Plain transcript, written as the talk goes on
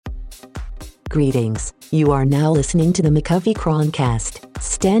Greetings. You are now listening to the McCovey Chroncast.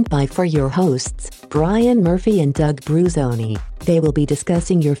 Stand by for your hosts, Brian Murphy and Doug Bruzzoni. They will be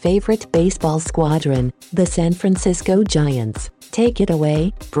discussing your favorite baseball squadron, the San Francisco Giants. Take it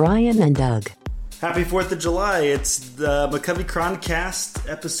away, Brian and Doug. Happy 4th of July. It's the McCovey Chroncast,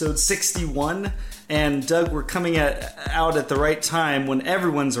 episode 61. And Doug, we're coming out at the right time when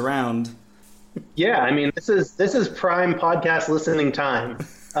everyone's around. Yeah, I mean, this is prime podcast listening time.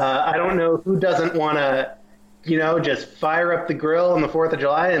 I don't know who doesn't want to, just fire up the grill on the 4th of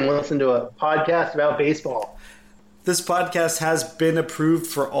July and listen to a podcast about baseball. This podcast has been approved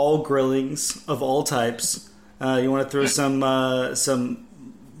for all grillings of all types. You want to throw some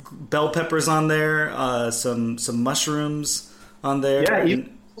bell peppers on there, some mushrooms on there. Yeah,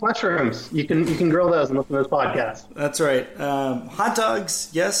 mushrooms. You can grill those and listen to this podcast. That's right. Hot dogs,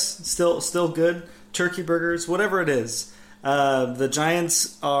 yes, still good. Turkey burgers, whatever it is. The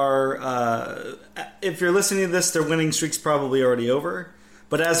Giants are, if you're listening to this, their winning streak's probably already over.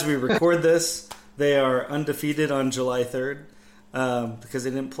 But as we record this, they are undefeated on July 3rd because they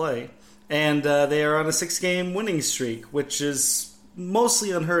didn't play. And they are on a 6-game winning streak, which is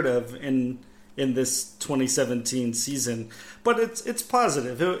mostly unheard of in this 2017 season. But it's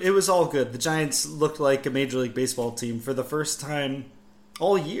positive. It was all good. The Giants looked like a Major League Baseball team for the first time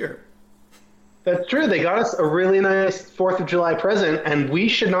all year. That's true. They got us a really nice 4th of July present, and we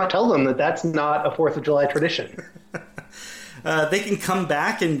should not tell them that that's not a 4th of July tradition. They can come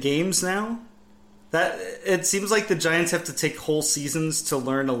back in games now. It seems like the Giants have to take whole seasons to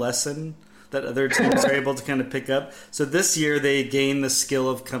learn a lesson that other teams are able to kind of pick up. So this year they gain the skill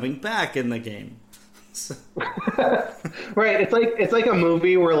of coming back in the game. Right. It's like a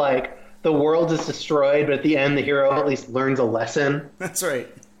movie where like the world is destroyed, but at the end the hero at least learns a lesson. That's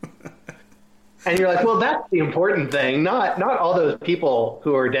right. And you're like, well, that's the important thing, not all those people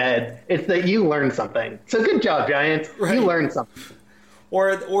who are dead. It's that you learned something. So good job, Giants. Right. You learned something.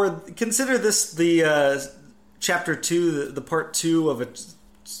 Or consider this the chapter 2, the part 2 of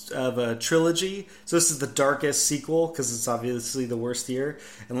a trilogy. So this is the darkest sequel because it's obviously the worst year.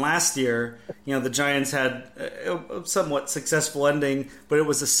 And last year, the Giants had a somewhat successful ending, but it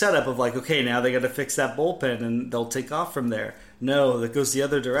was a setup of like, okay, now they got to fix that bullpen and they'll take off from there. No, that goes the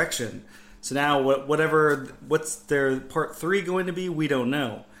other direction. So now, what's their part 3 going to be? We don't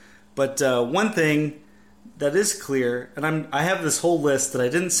know. But one thing that is clear, and I have this whole list that I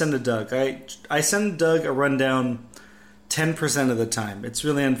didn't send to Doug. I send Doug a rundown 10% of the time. It's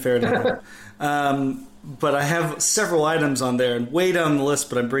really unfair to him. But I have several items on there, and way down the list,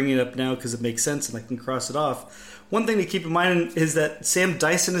 but I'm bringing it up now because it makes sense and I can cross it off. One thing to keep in mind is that Sam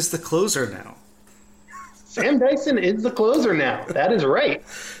Dyson is the closer now. Sam Dyson is the closer now. That is right.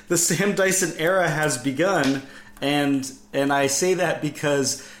 The Sam Dyson era has begun, and I say that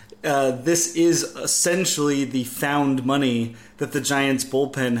because this is essentially the found money that the Giants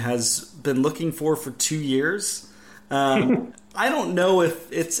bullpen has been looking for 2 years. I don't know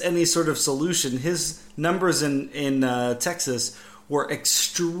if it's any sort of solution. His numbers in Texas were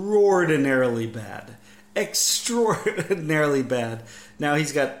extraordinarily bad. Extraordinarily bad. Now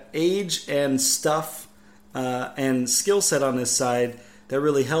he's got age and stuff and skill set on his side that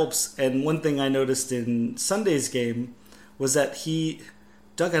really helps. And one thing I noticed in Sunday's game was that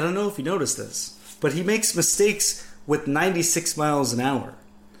Doug, I don't know if you noticed this, but he makes mistakes with 96 miles an hour.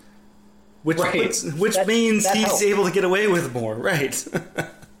 Which means he's able to get away with more, right?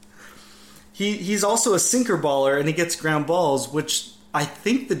 He's also a sinker baller, and he gets ground balls, which I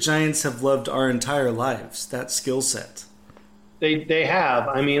think the Giants have loved our entire lives, that skill set. They have.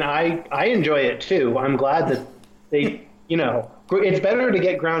 I mean, I enjoy it too. I'm glad that they, it's better to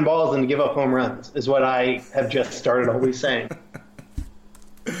get ground balls than to give up home runs, is what I have just started always saying.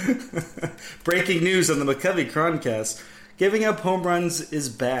 Breaking news on the McCovey Chroncast. Giving up home runs is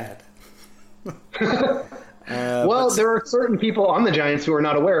bad. There are certain people on the Giants who are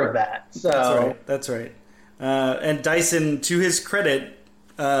not aware of that. So That's right. And Dyson, to his credit,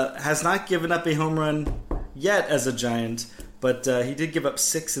 has not given up a home run yet as a Giant, but he did give up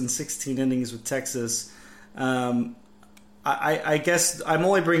 6 in 16 innings with Texas. I guess I'm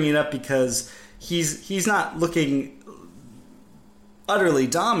only bringing it up because he's not looking utterly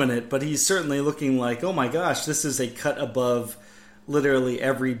dominant, but he's certainly looking like, oh my gosh, this is a cut above literally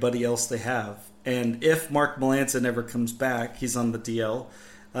everybody else they have. And if Mark Melancon ever comes back, he's on the DL.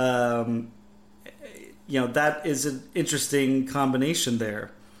 That is an interesting combination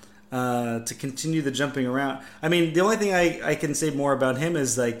there to continue the jumping around. I mean, the only thing I can say more about him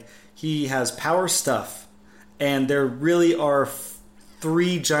is like he has power stuff, and there really are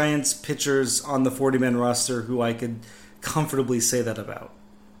 3 Giants pitchers on the 40-man roster who I could comfortably say that about.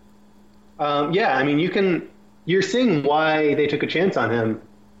 Yeah, I mean, you're seeing why they took a chance on him,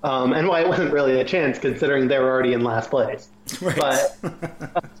 and why it wasn't really a chance considering they were already in last place. Right.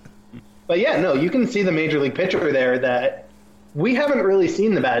 But yeah, no, you can see the major league pitcher there that we haven't really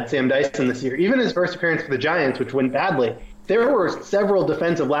seen the bad Sam Dyson this year. Even his first appearance for the Giants, which went badly, there were several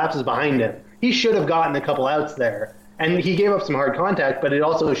defensive lapses behind him. He should have gotten a couple outs there. And he gave up some hard contact, but he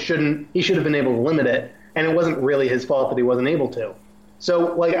should have been able to limit it. And it wasn't really his fault that he wasn't able to.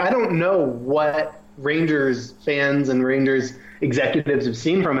 So, like, I don't know what Rangers fans and Rangers executives have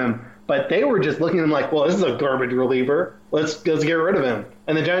seen from him, but they were just looking at him like, well, this is a garbage reliever. Let's get rid of him.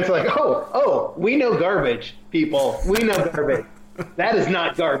 And the Giants are like, oh, we know garbage, people. We know garbage. That is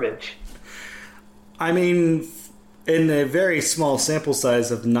not garbage. I mean, in a very small sample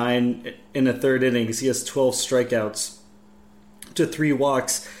size of 9 in a third innings, he has 12 strikeouts to 3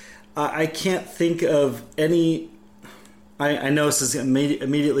 walks. I can't think of any... I know this is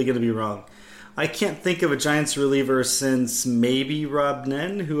immediately going to be wrong. I can't think of a Giants reliever since maybe Rob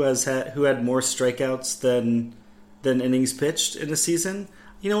Nen, who had more strikeouts than innings pitched in a season.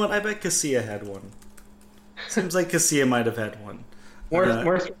 You know what? I bet Casilla had one. Seems like Casilla might have had one.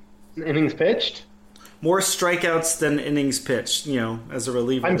 More innings pitched? More strikeouts than innings pitched, as a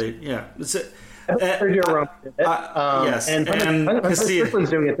reliever. I heard you wrong. Yes. And Casilla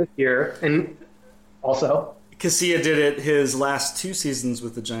Strickland's doing it this year. And also... Casilla did it his last 2 seasons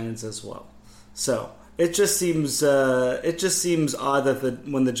with the Giants as well. So it just seems odd that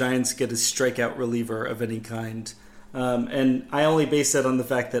when the Giants get a strikeout reliever of any kind, and I only base that on the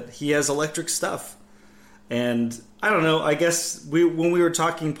fact that he has electric stuff. And I don't know. I guess when we were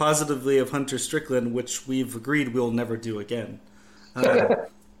talking positively of Hunter Strickland, which we've agreed we'll never do again,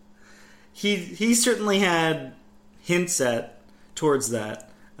 he certainly had hints towards that.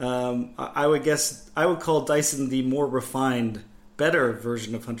 I would call Dyson the more refined, better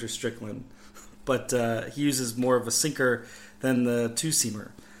version of Hunter Strickland, but he uses more of a sinker than the two-seamer.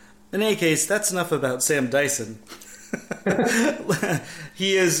 In any case, that's enough about Sam Dyson.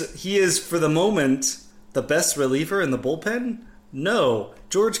 He is for the moment the best reliever in the bullpen? No,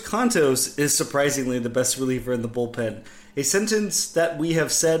 George Kontos is surprisingly the best reliever in the bullpen. A sentence that we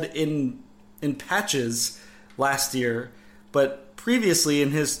have said in patches last year, but previously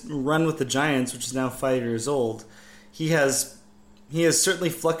in his run with the Giants, which is now 5 years old, he has certainly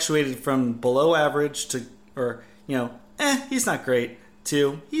fluctuated from below average to, he's not great,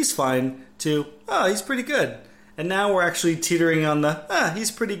 to he's fine, to, oh, he's pretty good. And now we're actually teetering on the, he's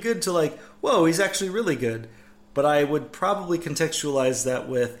pretty good, to like, whoa, he's actually really good. But I would probably contextualize that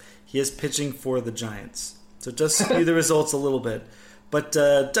with he is pitching for the Giants. So just skew the results a little bit. But,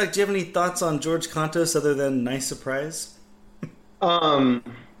 Doug, do you have any thoughts on George Kontos other than nice surprise? Well,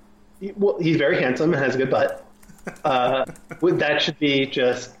 he's very handsome and has a good butt. That should be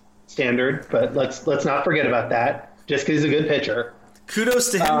just standard, but let's not forget about that, just because he's a good pitcher.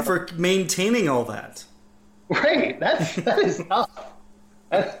 Kudos to him for maintaining all that. Right, that is tough.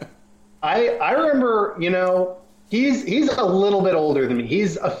 I remember, he's a little bit older than me.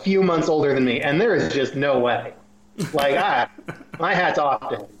 He's a few months older than me, and there is just no way. Like, my hat's off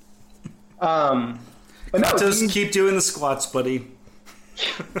to him. But no, just keep doing the squats, buddy.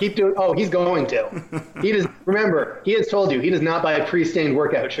 Keep doing. Oh, he's going to. He does. Remember, he has told you he does not buy pre-stained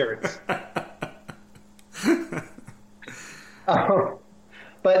workout shirts.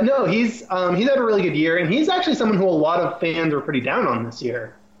 But no, he's had a really good year, and he's actually someone who a lot of fans are pretty down on this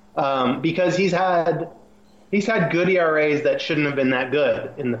year, because he's had good ERAs that shouldn't have been that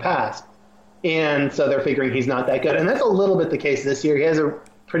good in the past, and so they're figuring he's not that good, and that's a little bit the case this year. He has a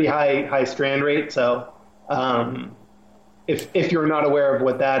pretty high strand rate, so if you're not aware of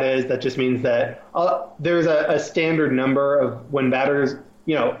what that is, that just means that there's a standard number of when batters,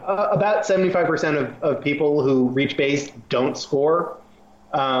 about 75% of people who reach base don't score.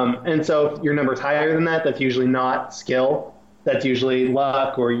 And so if your number's higher than that, that's usually not skill. That's usually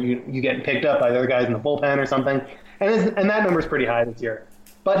luck, or you get picked up by other guys in the bullpen or something. And that number's pretty high this year.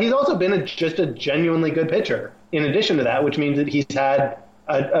 But he's also been just a genuinely good pitcher in addition to that, which means that he's had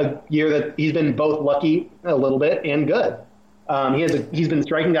a year that he's been both lucky a little bit and good. He's been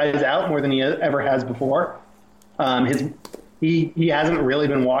striking guys out more than he ever has before. He hasn't really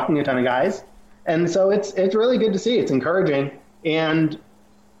been walking a ton of guys. And so it's really good to see. It's encouraging. And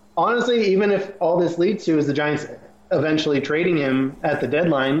honestly, even if all this leads to is the Giants eventually trading him at the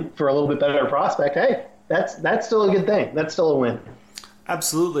deadline for a little bit better prospect, hey, that's still a good thing. That's still a win.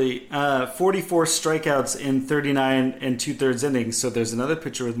 Absolutely. 44 strikeouts in 39 and 2/3 innings. So there's another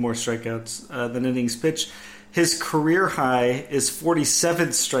pitcher with more strikeouts than innings pitched. His career high is 47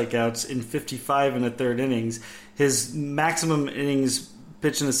 strikeouts in 55 and a third innings. His maximum innings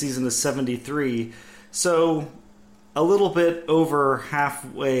pitch in a season is 73. So a little bit over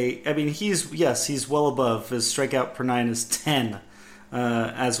halfway. I mean, he's well above. His strikeout per nine is 10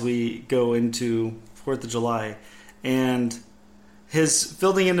 as we go into 4th of July. And his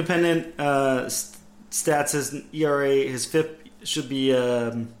fielding independent stats, his ERA, his FIP should be,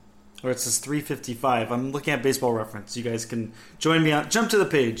 or it says 355. I'm looking at Baseball Reference. You guys can join me jump to the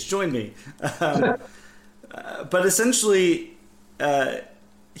page, join me. But essentially,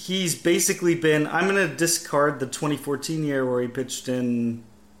 he's basically been, I'm going to discard the 2014 year where he pitched in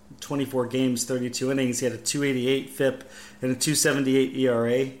 24 games, 32 innings. He had a 288 FIP and a 278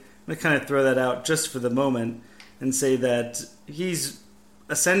 ERA. I'm going to kind of throw that out just for the moment and say that he's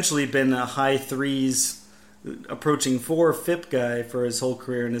essentially been a high threes, approaching 4 FIP guy for his whole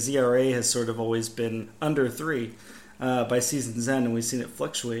career, and his ERA has sort of always been under 3 by season's end, and we've seen it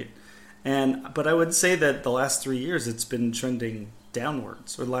fluctuate. But I would say that the last 3 years it's been trending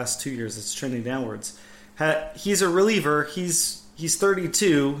downwards, or the last 2 years it's trending downwards. He's a reliever. He's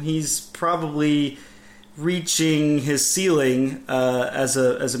 32. He's probably reaching his ceiling as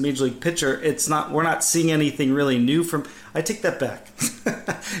a major league pitcher. We're not seeing anything really new from. I take that back.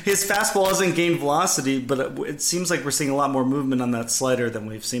 His fastball hasn't gained velocity, but it seems like we're seeing a lot more movement on that slider than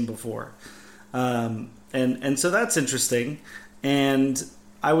we've seen before, and so that's interesting. And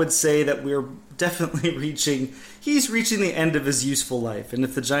I would say that we're definitely he's reaching the end of his useful life. And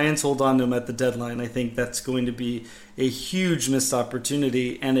if the Giants hold on to him at the deadline, I think that's going to be a huge missed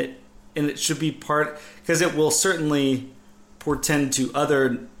opportunity. And it should be part, because it will certainly portend to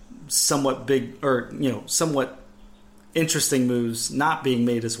other somewhat big, or, somewhat interesting moves not being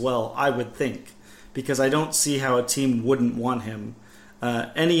made as well, I would think, because I don't see how a team wouldn't want him.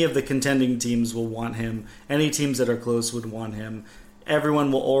 Any of the contending teams will want him. Any teams that are close would want him.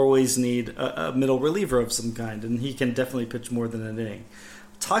 Everyone will always need a middle reliever of some kind, and he can definitely pitch more than an inning.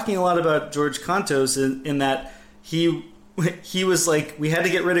 Talking a lot about George Kontos in that he was like, we had to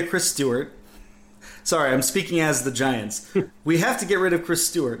get rid of Chris Stewart. Sorry, I'm speaking as the Giants. We have to get rid of Chris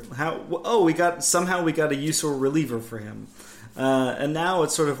Stewart. We got a useful reliever for him. And now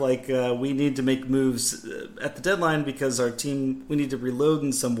it's sort of like we need to make moves at the deadline because our team, we need to reload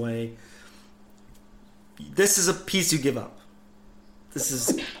in some way. This is a piece you give up. This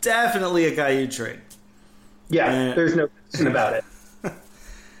is definitely a guy you trade. Yeah, there's no question about it.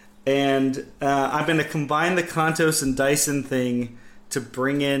 And I'm going to combine the Kontos and Dyson thing to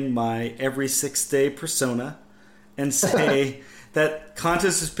bring in my every 6-day persona and say that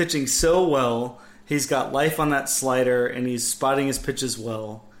Kontos is pitching so well. He's got life on that slider, and he's spotting his pitches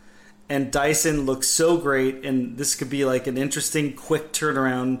well. And Dyson looks so great, and this could be like an interesting, quick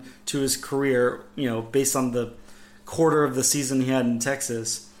turnaround to his career, based on the quarter of the season he had in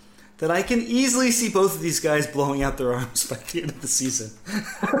Texas, that I can easily see both of these guys blowing out their arms by the end of the season.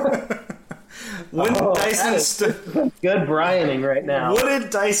 Good Bryaning right now.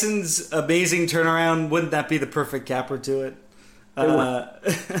 Wouldn't Dyson's amazing turnaround, wouldn't that be the perfect capper to it?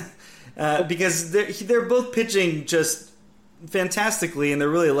 Because they're both pitching just fantastically, and they're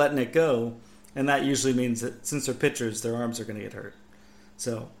really letting it go, and that usually means that since they're pitchers, their arms are going to get hurt.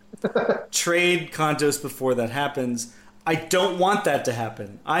 So trade Kontos before that happens. I don't want that to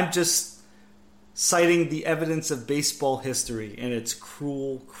happen. I'm just citing the evidence of baseball history and its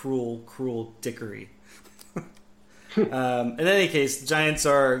cruel, cruel, cruel dickery. In any case, the Giants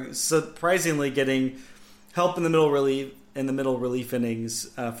are surprisingly getting help in the middle relief innings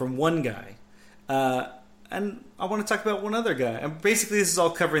from one guy. And I want to talk about one other guy. And basically, this is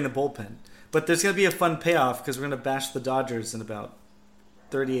all covering the bullpen. But there's going to be a fun payoff because we're going to bash the Dodgers in about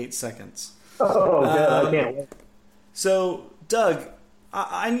 38 seconds. Oh, good. I can't wait. So, Doug,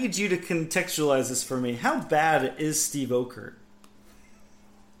 I need you to contextualize this for me. How bad is Steve Okert?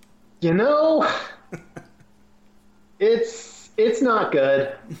 It's not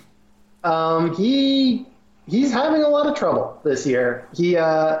good. He's having a lot of trouble this year.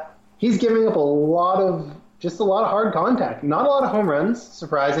 He's giving up a lot of hard contact. Not a lot of home runs,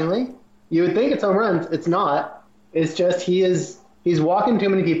 surprisingly. You would think it's home runs. It's not. It's just he's walking too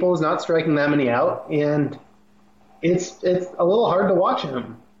many people. He's not striking that many out, and it's a little hard to watch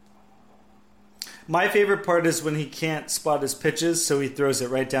him. My favorite part is when he can't spot his pitches, so he throws it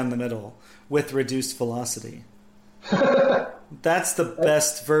right down the middle with reduced velocity. That's the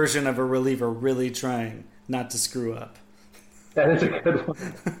best version of a reliever really trying not to screw up. That is a good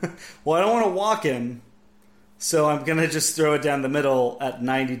one. Well, I don't want to walk him, so I'm going to just throw it down the middle at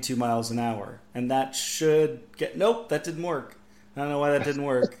 92 miles an hour. And that should get... Nope, that didn't work. I don't know why that didn't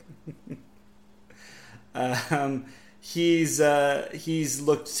work. He's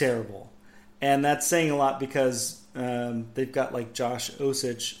looked terrible. And that's saying a lot because they've got like Josh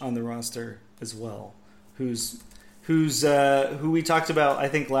Osich on the roster as well, who we talked about I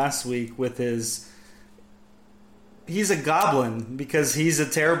think last week with he's a goblin because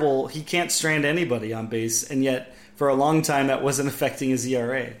he can't strand anybody on base, and yet for a long time that wasn't affecting his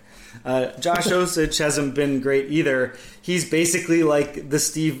ERA. Josh Osich hasn't been great either. He's basically like the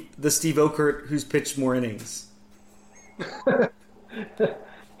Steve Okert who's pitched more innings.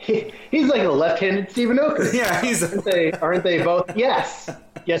 He's like a left-handed Stephen Okert. Yeah, aren't they both? Yes,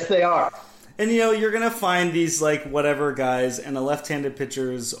 they are. And you're gonna find these like whatever guys, and a left-handed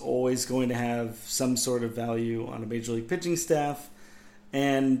pitcher is always going to have some sort of value on a major league pitching staff.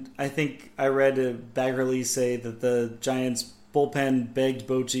 And I think I read Baggerly say that the Giants bullpen begged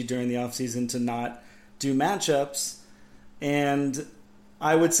Bochy during the offseason to not do matchups, and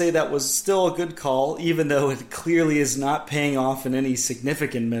I would say that was still a good call, even though it clearly is not paying off in any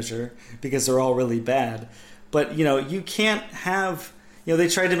significant measure because they're all really bad. But, you can't have... they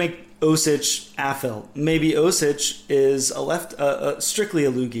tried to make Osich Affeldt. Maybe Osich is strictly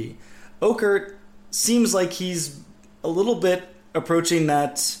a loogie. Okert seems like he's a little bit approaching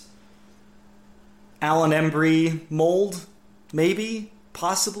that Alan Embry mold, maybe,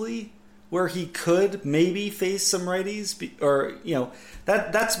 possibly, where he could maybe face some righties, or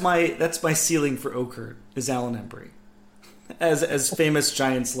that's my ceiling for Okert is Alan Embry, as famous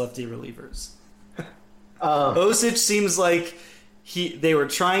Giants lefty relievers. Osich seems like they were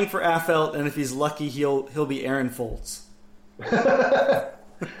trying for Affeldt, and if he's lucky, he'll be Aaron Foltz.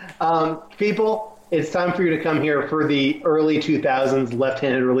 People, it's time for you to come here for the early 2000s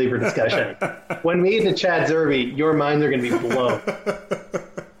left-handed reliever discussion. When we get to Chad Zerbe, your minds are going to be blown.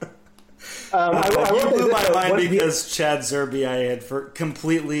 You blew my mind because Chad Zerbe, I had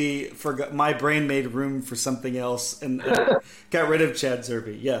completely forgot. My brain made room for something else and got rid of Chad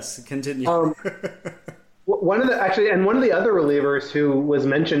Zerbe. Yes, continue. One of the other relievers who was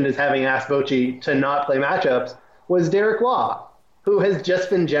mentioned as having asked Bochy to not play matchups was Derek Law, who has just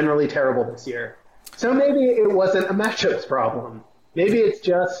been generally terrible this year. So maybe it wasn't a matchups problem. Maybe it's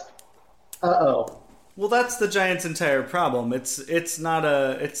just Well, that's the Giants' entire problem. It's not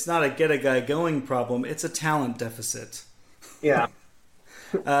a get a guy going problem. It's a talent deficit. Yeah.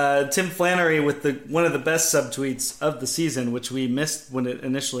 Tim Flannery with one of the best subtweets of the season, which we missed when it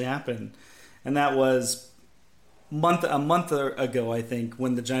initially happened, and that was a month ago, I think,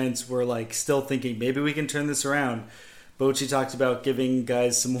 when the Giants were like still thinking maybe we can turn this around. Bochy talked about giving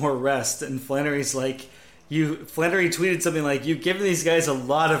guys some more rest, and Flannery's like, Flannery tweeted something like, "You've given these guys a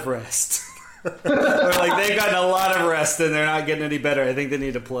lot of rest." Or like they've gotten a lot of rest and they're not getting any better. I think they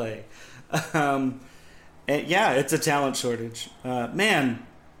need to play. And yeah, it's a talent shortage. Chad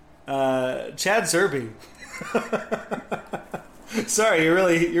Zerbe. Sorry, you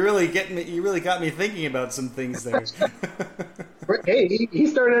really got me thinking about some things there. Hey, he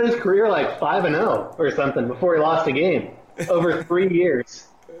started his career like 5-0 or something before he lost a game over 3 years.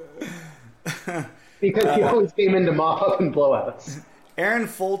 Because he always came in to mop up in blowouts. Aaron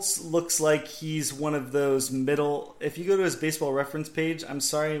Foltz looks like he's one of those middle... If you go to his baseball reference page, I'm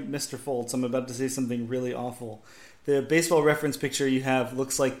sorry, Mr. Foltz, I'm about to say something really awful. The baseball reference picture you have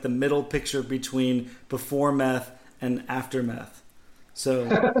looks like the middle picture between before meth and after meth. So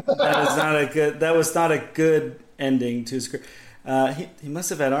that was not a good ending to his career. He must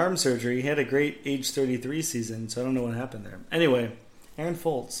have had arm surgery. He had a great age 33 season, so I don't know what happened there. Anyway, Aaron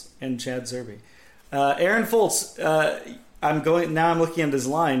Foltz and Chad Zerbe. Aaron Foltz... I'm looking at his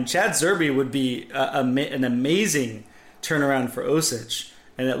line. Chad Zerbe would be an amazing turnaround for Osich,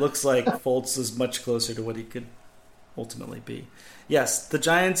 and it looks like Foltz is much closer to what he could ultimately be. Yes, the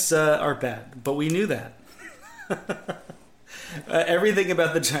Giants are bad, but we knew that. Everything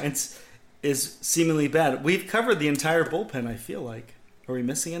about the Giants is seemingly bad. We've covered the entire bullpen, I feel like. Are we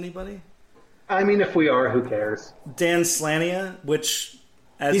missing anybody? I mean, if we are, who cares? Dan Slania, which,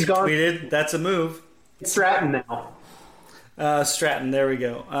 as he tweeted, that's a move. Stratton now. Stratton, there we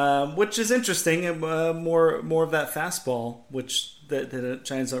go. Which is interesting. More of that fastball, which the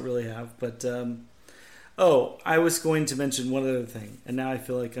Giants don't really have. But I was going to mention one other thing, and now I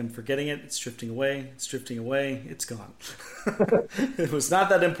feel like I'm forgetting it. It's drifting away. It's gone. It was not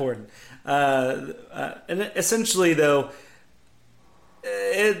that important. And essentially, though,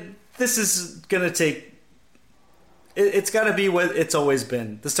 this is going to take. It's got to be what it's always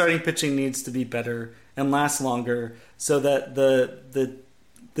been. The starting pitching needs to be better and last longer, so that the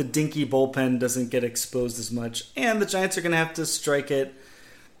dinky bullpen doesn't get exposed as much. And the Giants are going to have to strike it.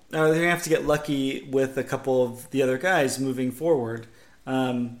 They're going to have to get lucky with a couple of the other guys moving forward.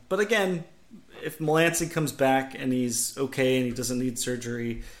 But again, if Melancon comes back and he's okay and he doesn't need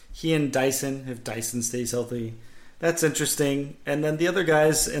surgery, he and Dyson, if Dyson stays healthy, That's interesting. And then the other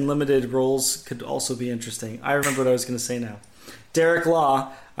guys in limited roles could also be interesting. I remember what I was going to say now. Derek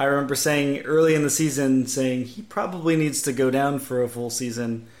Law, I remember saying early in the season, saying he probably needs to go down for a full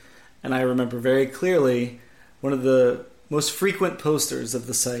season. And I remember very clearly one of the most frequent posters of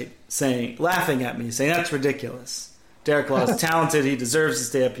the site laughing at me, saying, that's ridiculous. Derek Law is talented. He deserves to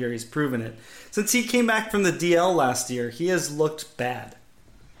stay up here. He's proven it. Since he came back from the DL last year, he has looked bad.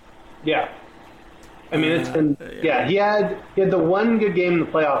 Yeah. I mean, it's been, he had the one good game in the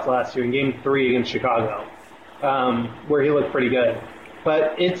playoffs last year in Game 3 against Chicago, where he looked pretty good.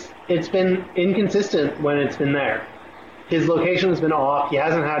 But it's been inconsistent when it's been there. His location has been off. He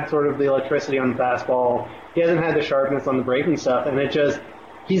hasn't had sort of the electricity on the fastball. He hasn't had the sharpness on the breaking stuff. And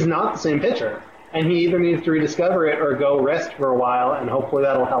he's not the same pitcher. And he either needs to rediscover it or go rest for a while, and hopefully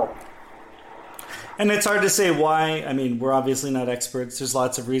that'll help. And it's hard to say why. I mean, we're obviously not experts. There's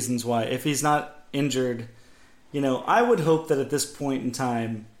lots of reasons why. If he's not injured, I would hope that at this point in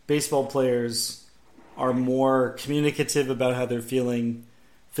time, baseball players are more communicative about how they're feeling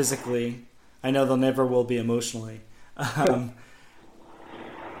physically. I know they'll never will be emotionally.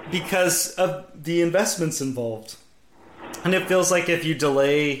 Because of the investments involved. And it feels like if you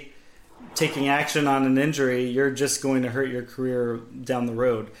delay taking action on an injury, you're just going to hurt your career down the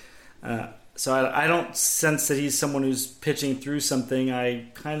road. So I don't sense that he's someone who's pitching through something.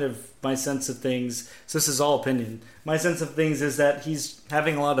 My sense of things, so this is all opinion, my sense of things is that he's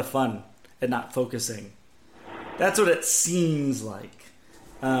having a lot of fun and not focusing. That's what it seems like.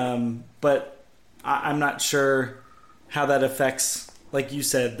 But I'm not sure how that affects, like you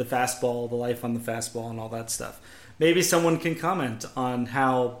said, the fastball, the life on the fastball and all that stuff. Maybe someone can comment on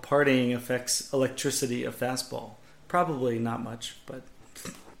how partying affects electricity of fastball. Probably not much, but...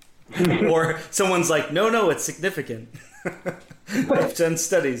 Or someone's like, no, it's significant. I've done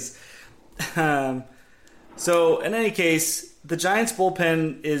studies. So, in any case, the Giants'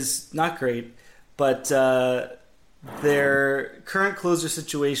 bullpen is not great, but their current closer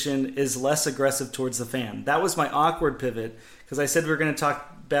situation is less aggressive towards the fan. That was my awkward pivot, because I said we were going to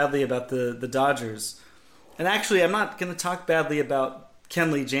talk badly about the Dodgers. And actually, I'm not going to talk badly about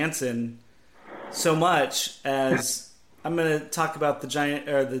Kenley Jansen so much as I'm going to talk about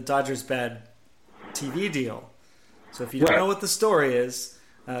the Dodgers' bad TV deal. So if you don't know what the story is,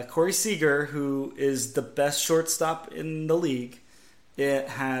 Corey Seager, who is the best shortstop in the league,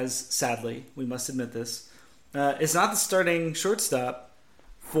 sadly, we must admit this, is not the starting shortstop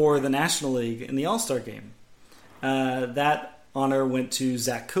for the National League in the All-Star game. That honor went to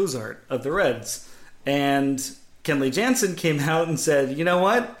Zach Cozart of the Reds. And Kenley Jansen came out and said, you know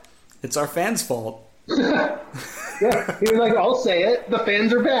what? It's our fans' fault. Yeah, he was like, I'll say it. The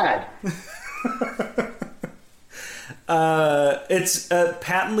fans are bad. It's a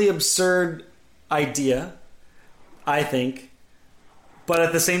patently absurd idea, I think. But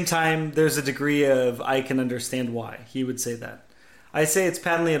at the same time, there's a degree of I can understand why he would say that. I say it's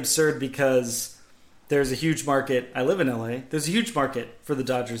patently absurd because there's a huge market. I live in LA. There's a huge market for the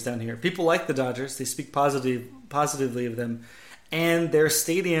Dodgers down here. People like the Dodgers. They speak positively of them. And their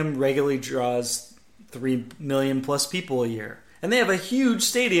stadium regularly draws 3 million plus people a year. And they have a huge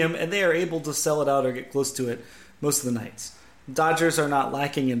stadium, and they are able to sell it out or get close to it most of the nights. Dodgers are not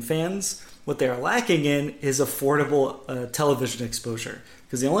lacking in fans. What they are lacking in is affordable television exposure.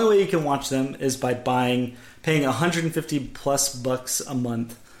 Because the only way you can watch them is by paying $150 plus bucks a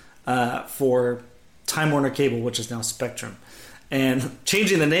month for Time Warner Cable, which is now Spectrum. And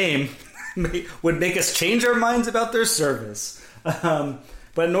changing the name would make us change our minds about their service.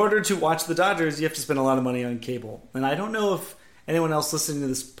 But in order to watch the Dodgers, you have to spend a lot of money on cable. And I don't know if anyone else listening to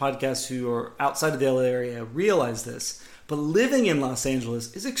this podcast who are outside of the LA area realize this, but living in Los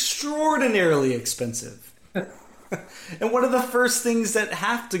Angeles is extraordinarily expensive. And one of the first things that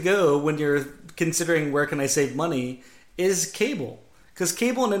have to go when you're considering where can I save money is cable. Because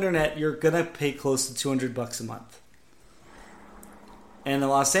cable and internet, you're going to pay close to $200 a month. And in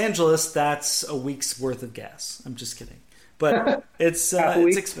Los Angeles, that's a week's worth of gas. I'm just kidding. But it's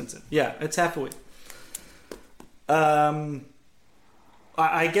expensive. Yeah, it's half a week.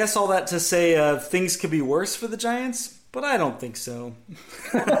 I guess all that to say things could be worse for the Giants, but I don't think so.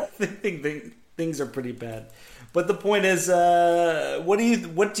 I think things are pretty bad. But the point is, what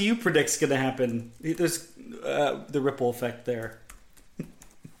do you predict is going to happen? There's the ripple effect there.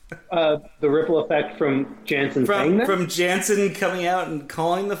 The ripple effect from Jansen saying that? From Jansen coming out and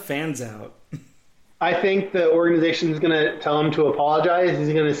calling the fans out. I think the organization is going to tell him to apologize.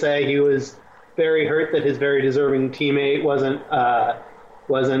 He's going to say he was very hurt that his very deserving teammate wasn't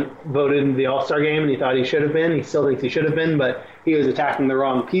voted into the All-Star game, and he thought he should have been. He still thinks he should have been, but he was attacking the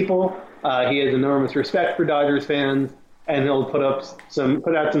wrong people. He has enormous respect for Dodgers fans, and he'll put out some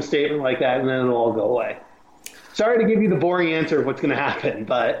statement like that, and then it'll all go away. Sorry to give you the boring answer of what's going to happen,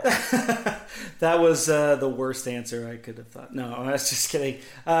 but that was the worst answer I could have thought. No, I was just kidding.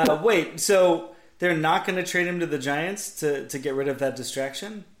 Wait, so they're not going to trade him to the Giants to get rid of that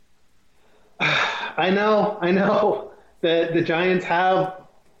distraction? I know. The Giants have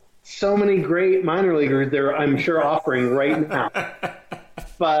so many great minor leaguers they're, I'm sure, offering right now.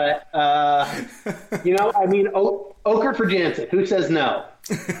 But, I mean, Okert for Jansen. Who says no?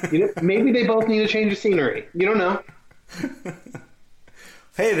 Maybe they both need a change of scenery. You don't know.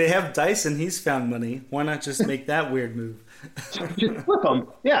 Hey, they have Dyson. He's found money. Why not just make that weird move? Just flip them.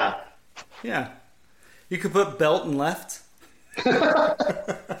 Yeah. Yeah. You could put Belt and left.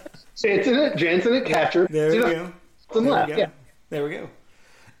 Jansen at catcher. There we go. Left. Yeah. There we go.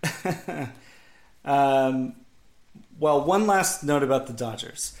 Well, one last note about the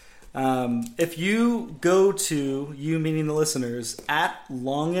Dodgers. If you go to, you meaning the listeners, at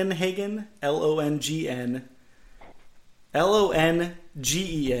Longenhagen, LONGEN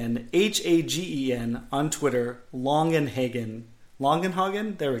on Twitter, Longenhagen,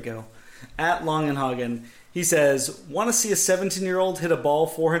 there we go, at Longenhagen, he says, want to see a 17-year-old hit a ball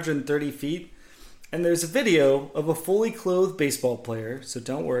 430 feet? And there's a video of a fully clothed baseball player, so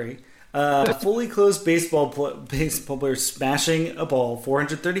don't worry, fully clothed baseball player smashing a ball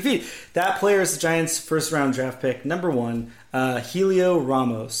 430 feet. That player is the Giants' first-round draft pick, number 1, Helio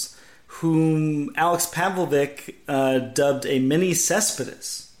Ramos, whom Alex Pavlovic dubbed a mini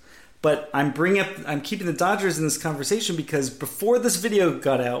Cespedes. But I'm keeping the Dodgers in this conversation because before this video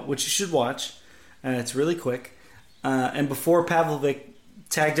got out, which you should watch, it's really quick, and before Pavlovic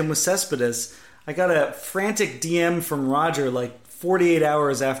tagged him with Cespedes, I got a frantic DM from Roger like 48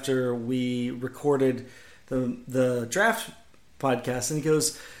 hours after we recorded the draft podcast, and he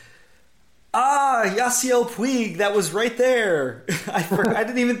goes, Yasiel Puig, that was right there. I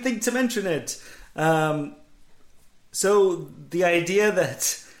didn't even think to mention it. So the idea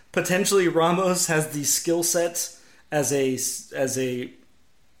that potentially Ramos has the skill set as a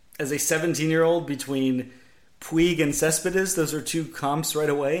 17-year-old between Puig and Cespedes, those are two comps right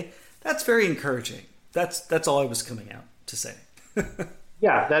away. That's very encouraging. That's all I was coming out to say.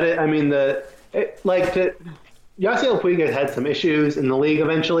 Yeah, that is, I mean, Yasiel Puig has had some issues in the league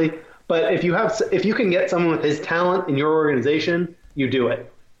eventually, but if you can get someone with his talent in your organization, you do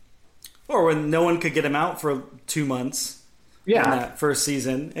it. Or when no one could get him out for 2 months. Yeah, in that first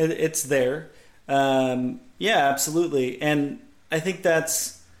season, it's there. Yeah, absolutely, and I think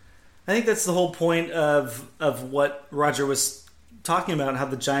that's the whole point of what Roger was talking about, how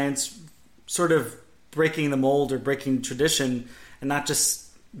the Giants sort of breaking the mold or breaking tradition and not just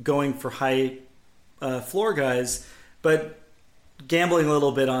going for high floor guys, but gambling a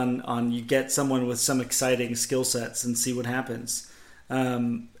little bit on you get someone with some exciting skill sets and see what happens.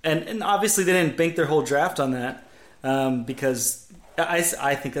 And obviously they didn't bank their whole draft on that because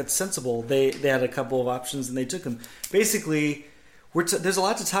I think that's sensible. They had a couple of options and they took them. Basically, there's a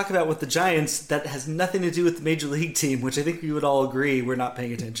lot to talk about with the Giants that has nothing to do with the Major League team, which I think we would all agree we're not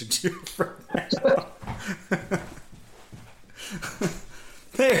paying attention to right now.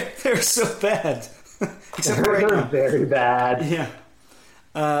 They're so bad. Except for right now. Very bad. Yeah.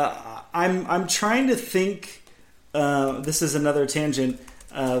 I'm trying to think. This is another tangent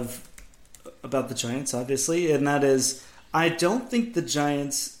about the Giants, obviously, and that is I don't think the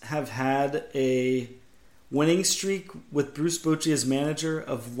Giants have had a winning streak with Bruce Bochy as manager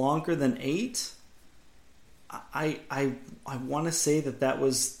of longer than 8. I want to say that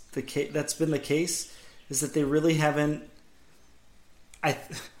was the case. That's been the case. Is that they really haven't.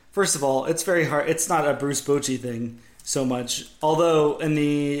 First of all, it's very hard. It's not a Bruce Bochy thing so much. Although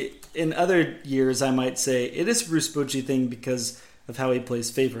in other years, I might say it is a Bruce Bochy thing because of how he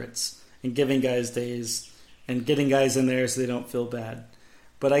plays favorites and giving guys days and getting guys in there so they don't feel bad.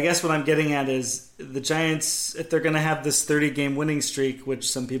 But I guess what I'm getting at is the Giants, if they're going to have this 30-game winning streak, which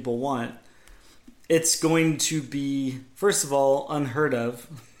some people want, it's going to be, first of all, unheard of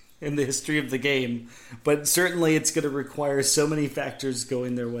in the history of the game. But certainly it's going to require so many factors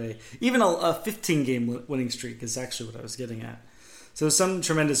going their way. Even a 15-game winning streak is actually what I was getting at. So some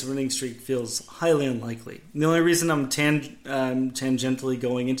tremendous winning streak feels highly unlikely. The only reason I'm tangentially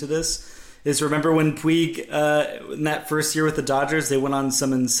going into this is remember when Puig, in that first year with the Dodgers, they went on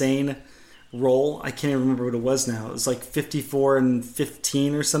some insane roll. I can't even remember what it was now. It was like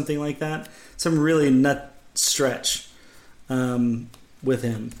 54-15 or something like that. Some really nut stretch with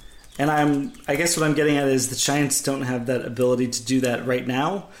him. And I guess what I'm getting at is the Giants don't have that ability to do that right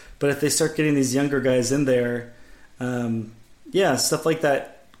now. But if they start getting these younger guys in there, stuff like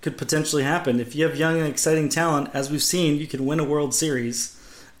that could potentially happen. If you have young and exciting talent, as we've seen, you can win a World Series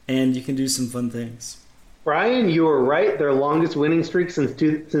and you can do some fun things. Brian, you were right. Their longest winning streak since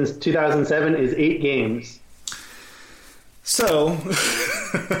 2007 is 8 games. So,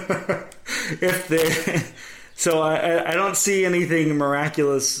 I don't see anything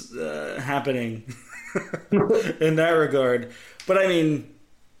miraculous happening in that regard. But I mean,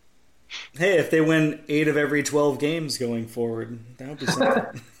 hey, if they win 8 of every 12 games going forward, that would be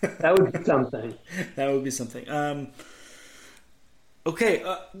something. That would be something. That would be something. Okay,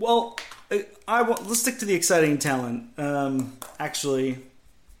 let's stick to the exciting talent. Actually,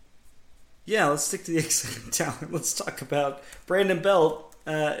 yeah, let's stick to the exciting talent. Let's talk about Brandon Belt.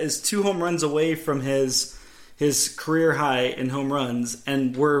 Is 2 home runs away from his career high in home runs,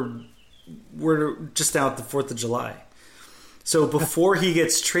 and we're just out the 4th of July. So before he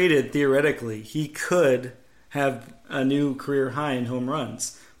gets traded, theoretically, he could have a new career high in home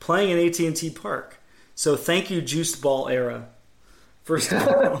runs playing in AT&T Park. So thank you, Juiced Ball era. First of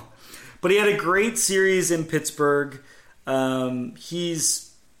all. But he had a great series in Pittsburgh. He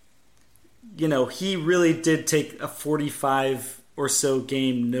really did take a 45 or so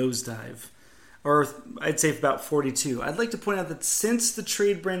game nosedive. Or I'd say about 42. I'd like to point out that since the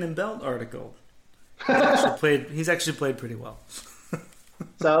Trade Brandon Belt article, he's actually played pretty well.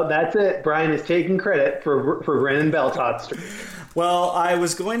 So that's it. Brian is taking credit for Brandon Belt's hot streak. Well, I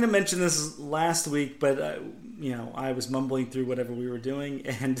was going to mention this last week, but I was mumbling through whatever we were doing,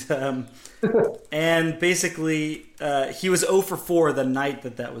 and basically he was 0 for 4 the night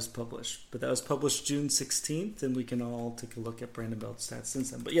that was published. But that was published June 16th, and we can all take a look at Brandon Belt's stats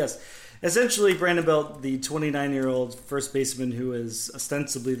since then. But yes, essentially Brandon Belt, the 29-year-old first baseman who is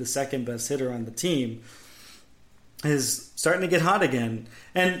ostensibly the second best hitter on the team, is starting to get hot again.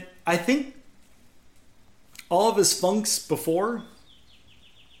 And I think all of his funks before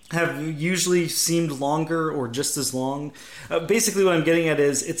have usually seemed longer or just as long. Basically what I'm getting at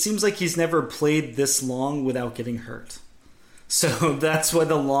is it seems like he's never played this long without getting hurt. So that's why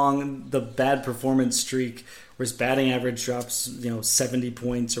the bad performance streak where his batting average drops, 70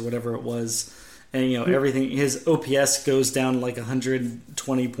 points or whatever it was. And, everything, his OPS goes down like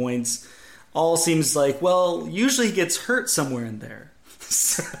 120 points. All seems like, well, usually he gets hurt somewhere in there.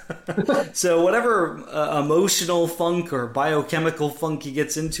 So whatever emotional funk or biochemical funk he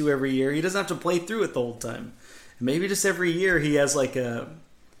gets into every year, he doesn't have to play through it the whole time. Maybe just every year he has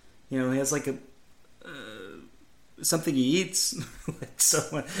something he eats.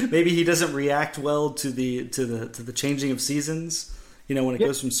 So maybe he doesn't react well to the changing of seasons. When it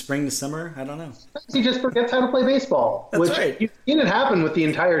goes from spring to summer, I don't know. He just forgets how to play baseball. That's right. You've seen it happen with the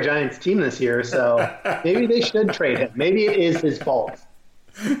entire Giants team this year, so maybe they should trade him. Maybe it is his fault.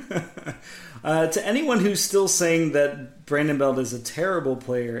 To anyone who's still saying that Brandon Belt is a terrible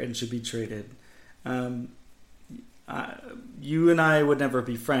player and should be traded, you and I would never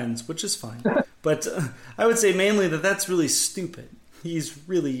be friends, which is fine. But I would say mainly that's really stupid. He's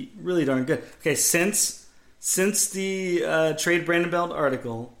really, really darn good. Okay, since the Trade Brandon Belt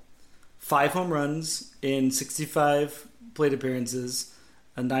article, 5 home runs in 65 plate appearances,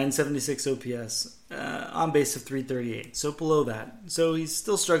 a 976 OPS, on base of 338. So below that. So he's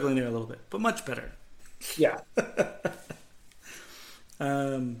still struggling there a little bit, but much better. Yeah.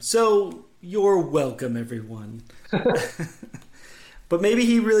 So you're welcome, everyone. But maybe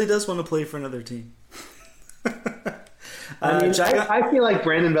he really does want to play for another team. I feel like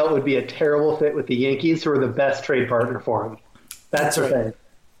Brandon Belt would be a terrible fit with the Yankees, who are the best trade partner for him. That's the thing.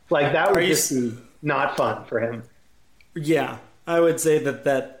 Like, that would just be not fun for him. Yeah, I would say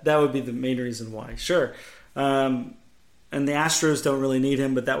that would be the main reason why. Sure. And the Astros don't really need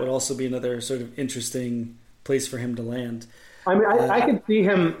him, but that would also be another sort of interesting place for him to land. I mean, I could see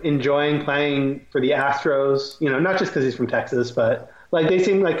him enjoying playing for the Astros, not just because he's from Texas, but like they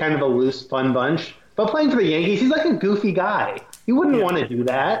seem like kind of a loose, fun bunch. But playing for the Yankees, he's like a goofy guy. He wouldn't want to do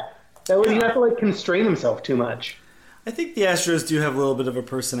that. That would he'd have to constrain himself too much. I think the Astros do have a little bit of a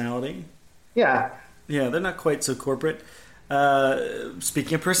personality. Yeah. Yeah, they're not quite so corporate.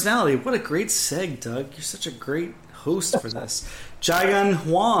 Speaking of personality, what a great seg, Doug. You're such a great host for this. Jagan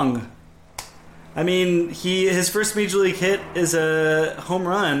Huang. I mean, his first major league hit is a home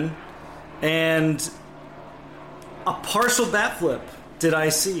run and a partial bat flip. Did I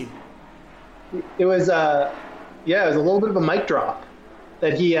see? It was it was a little bit of a mic drop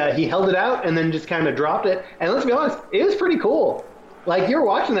that he held it out and then just kind of dropped it. And let's be honest, it was pretty cool. Like, you're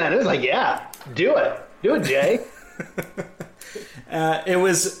watching that, and it was like, yeah, do it, Jay. It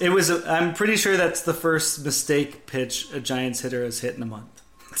was. I'm pretty sure that's the first mistake pitch a Giants hitter has hit in a month.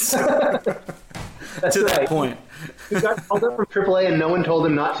 That's to right. that point. He got called up from AAA and no one told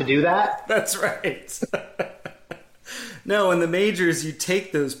him not to do that. That's right. No, in the majors, you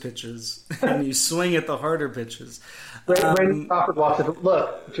take those pitches and you swing at the harder pitches. Brandon Crawford walks up.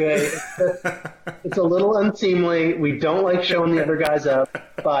 Look, Jay, it's a little unseemly. We don't like showing the other guys up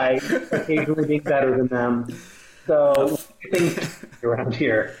by occasionally being better than them. So things around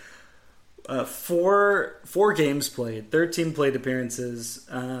here. 4 games played, 13 plate appearances,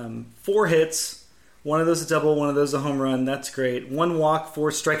 4 hits, one of those a double, one of those a home run. That's great. 1 walk, 4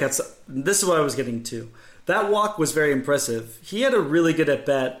 strikeouts. This is what I was getting to. That walk was very impressive. He had a really good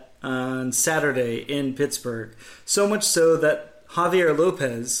at-bat on Saturday in Pittsburgh, so much so that Javier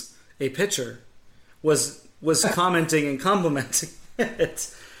Lopez, a pitcher, was commenting and complimenting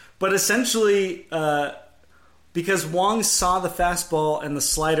it. But essentially, because Wong saw the fastball and the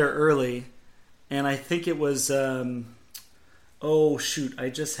slider early, and I think it was, I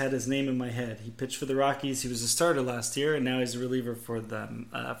just had his name in my head. He pitched for the Rockies. He was a starter last year, and now he's a reliever for them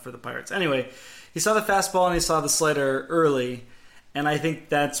for the Pirates. Anyway, he saw the fastball and he saw the slider early, and I think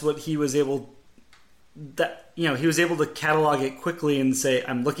that's what he was able. He was able to catalog it quickly and say,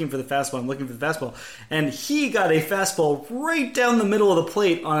 "I'm looking for the fastball. I'm looking for the fastball," and he got a fastball right down the middle of the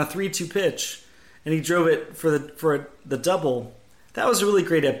plate on a 3-2 pitch, and he drove it for the double. That was a really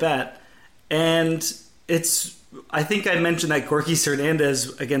great at bat, and I think I mentioned that Gorky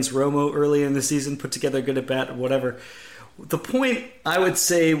Hernandez against Romo early in the season put together a good at bat or whatever. The point I would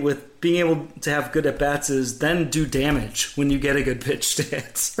say with being able to have good at bats is then do damage when you get a good pitch to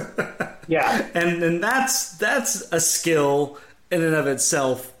hit. Yeah, and that's a skill in and of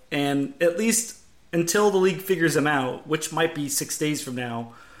itself. And at least until the league figures them out, which might be 6 days from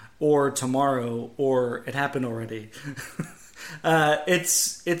now, or tomorrow, or it happened already.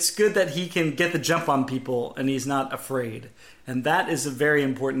 It's good that he can get the jump on people and he's not afraid, and that is a very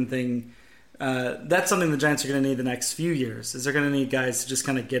important thing. That's something the Giants are going to need the next few years. Is they're going to need guys to just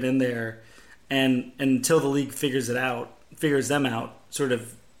kind of get in there, and until the league figures them out, sort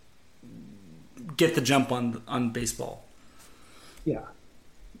of get the jump on baseball. Yeah.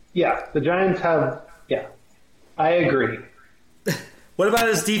 The Giants have. Yeah, I agree. What about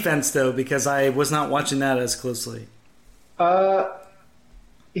his defense, though? Because I was not watching that as closely. So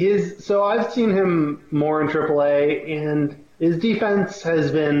I've seen him more in AAA, and his defense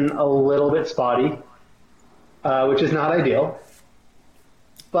has been a little bit spotty, which is not ideal.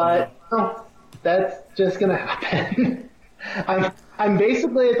 But that's just going to happen. I'm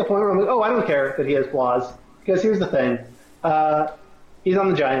basically at the point where I'm like, I don't care that he has flaws, because here's the thing: he's on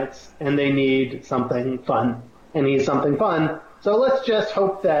the Giants, and they need something fun, and he's something fun. So let's just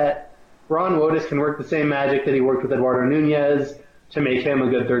hope that Ron Wotus can work the same magic that he worked with Eduardo Nunez to make him a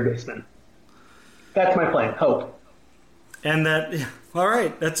good third baseman. That's my plan. Hope. And all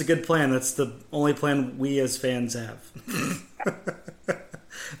right, that's a good plan. That's the only plan we as fans have.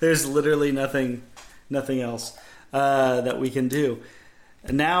 There's literally nothing else that we can do.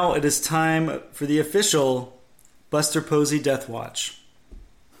 And now it is time for the official Buster Posey Death Watch.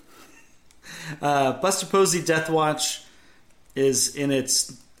 Buster Posey Death Watch is in it's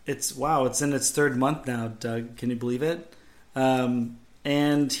in its 3rd month now, Doug. Can you believe it?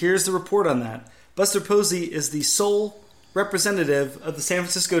 And here's the report on that. Buster Posey is the sole representative of the San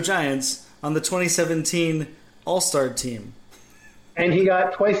Francisco Giants on the 2017 All-Star team. And he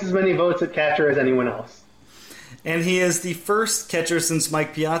got twice as many votes at catcher as anyone else. And he is the first catcher since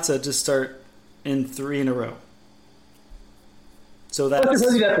Mike Piazza to start in 3 in a row. So that's Buster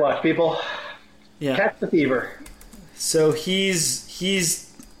Posey Death Watch, people. Yeah. Catch the fever. So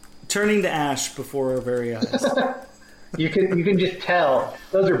he's turning to ash before our very eyes. You can just tell.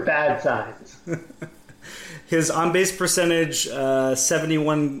 Those are bad signs. His on-base percentage,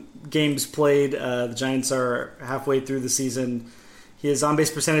 71 games played. The Giants are halfway through the season. His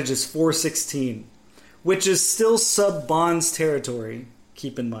on-base percentage is .416, which is still sub-Bonds territory,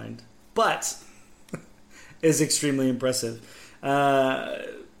 keep in mind, but is extremely impressive.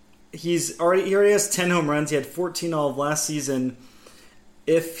 He already has 10 home runs. He had 14 all of last season.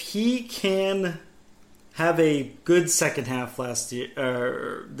 If he can have a good second half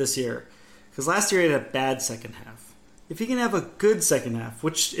this year, because last year he had a bad second half. If he can have a good second half,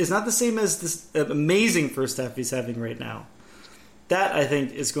 which is not the same as this amazing first half he's having right now, that I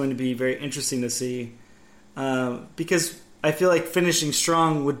think is going to be very interesting to see, because I feel like finishing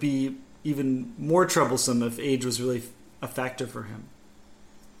strong would be even more troublesome if age was really a factor for him.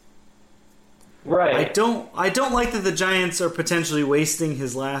 Right. I don't like that the Giants are potentially wasting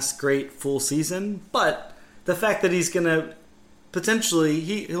his last great full season, but the fact that he's going to potentially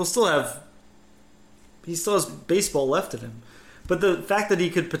he still has baseball left in him. But the fact that he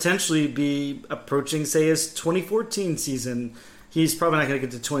could potentially be approaching, say, his 2014 season, he's probably not going to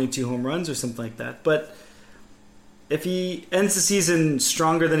get to 22 home runs or something like that. But if he ends the season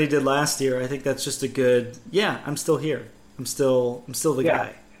stronger than he did last year, I think that's just a good, I'm still here. I'm still the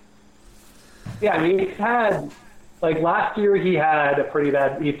guy. Yeah, I mean, he's had, last year he faded pretty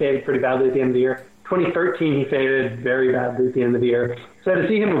badly at the end of the year. 2013 he faded very badly at the end of the year. So to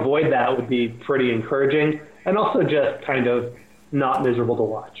see him avoid that would be pretty encouraging, and also just kind of not miserable to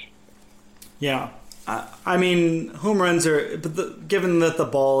watch. Yeah. I mean, home runs are, given that the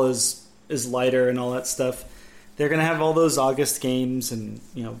ball is lighter and all that stuff, they're going to have all those August games, and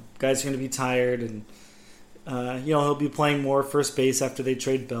guys are going to be tired, and he'll be playing more first base after they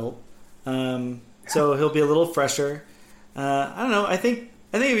trade Belt, so he'll be a little fresher. I don't know. I think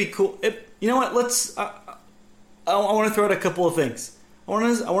it'd be cool. You know what? Let's. I want to throw out a couple of things. I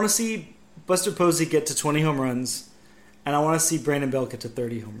want to see Buster Posey get to 20 home runs, and I want to see Brandon Belt get to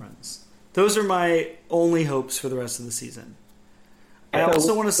 30 home runs. Those are my only hopes for the rest of the season. I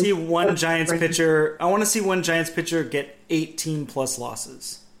also want to see one Giants pitcher. I want to see one Giants pitcher get 18 plus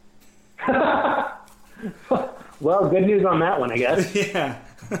losses. Well, good news on that one, I guess. Yeah.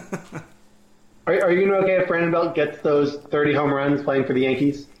 Are you going to okay if Brandon Belt gets those 30 home runs playing for the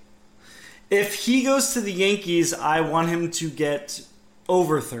Yankees? If he goes to the Yankees, I want him to get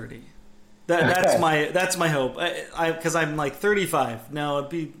over 30. That's my hope. Because I'm 35. No, it'd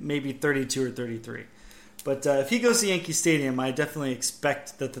be maybe 32 or 33. But if he goes to Yankee Stadium, I definitely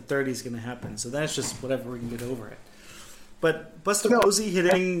expect that the 30 is going to happen. So that's just whatever, we can get over it. But Buster Posey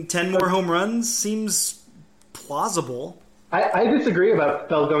hitting 10 more home runs seems plausible. I disagree about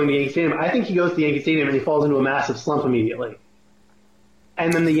Belt going to Yankee Stadium. I think he goes to Yankee Stadium and he falls into a massive slump immediately.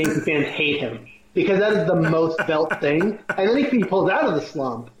 And then the Yankee fans hate him. Because that is the most Belt thing. And then if he pulls out of the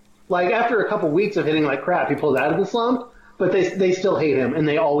slump, after a couple weeks of hitting like crap, he pulls out of the slump, but they still hate him, and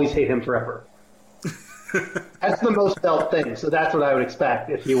they always hate him forever. That's the most Belt thing, so that's what I would expect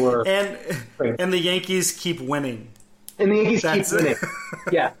if he were. And the Yankees keep winning. And the Yankees keep winning.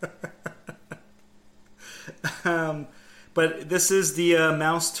 Yeah. But this is the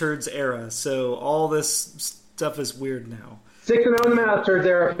Mouse Turds era, so all this stuff is weird now. 6-0 in the Mouse Turds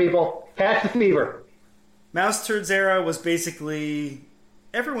era, people. Catch the fever. Mouse Turds era was basically...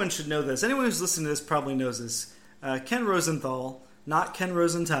 Everyone should know this. Anyone who's listening to this probably knows this. Ken Rosenthal, not Ken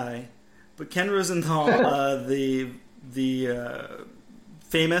Rosenthal, but Ken Rosenthal, the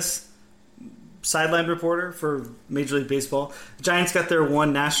famous sideline reporter for Major League Baseball. The Giants got their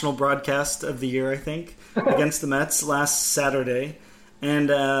one national broadcast of the year, I think, against the Mets last Saturday.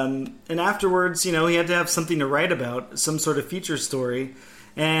 And afterwards, he had to have something to write about, some sort of feature story.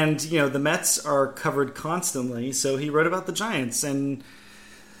 And, the Mets are covered constantly, so he wrote about the Giants and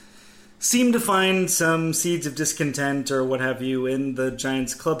seemed to find some seeds of discontent or what have you in the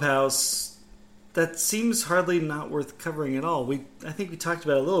Giants clubhouse that seems hardly not worth covering at all. I think we talked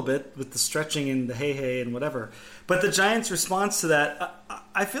about it a little bit with the stretching and the hey and whatever. But the Giants' response to that,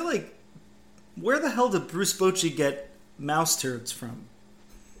 I feel like, where the hell did Bruce Bochy get mouse turds from?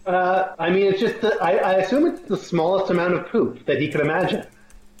 It's just I assume it's the smallest amount of poop that he could imagine.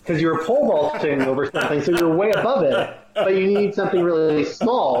 Because you were pole vaulting over something, so you're way above it. But you need something really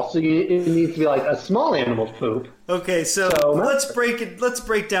small, so it needs to be like a small animal's poop. Okay, so let's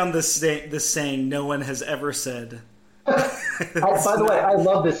break down this saying no one has ever said. By the way, I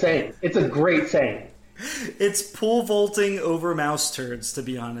love this saying. It's a great saying. It's pole vaulting over mouse turds, to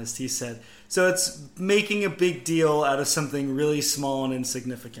be honest, he said. So it's making a big deal out of something really small and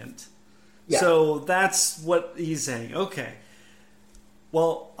insignificant. Yeah. So that's what he's saying. Okay.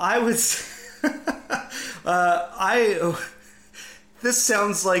 Well, I was... this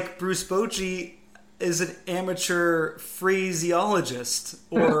sounds like Bruce Bochy is an amateur phraseologist,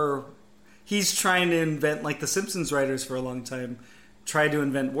 or he's trying to invent, like the Simpsons writers for a long time tried to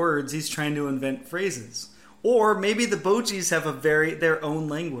invent words. He's trying to invent phrases, or maybe the Bochys have their own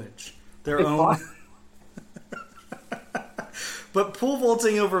language, their own. But pole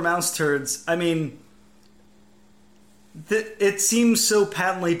vaulting over mouse turds, I mean. It seems so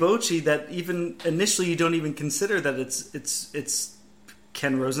patently Bochy that even initially you don't even consider that it's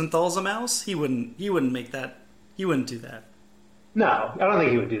Ken Rosenthal's a mouse. He wouldn't make that. He wouldn't do that. No, I don't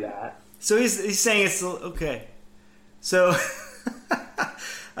think he would do that. So he's saying it's okay. So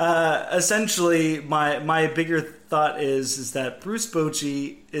essentially, my bigger thought is that Bruce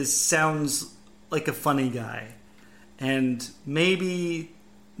Bochy sounds like a funny guy, and maybe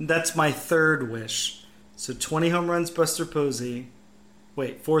that's my third wish. So 20 home runs, Buster Posey.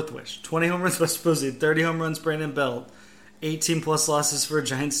 Wait, fourth wish. 20 home runs, Buster Posey. 30 home runs, Brandon Belt. 18 plus losses for a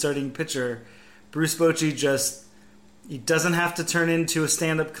Giants starting pitcher. Bruce Bochy just He doesn't have to turn into a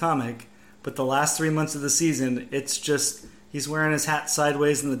stand-up comic, but the last 3 months of the season, it's just he's wearing his hat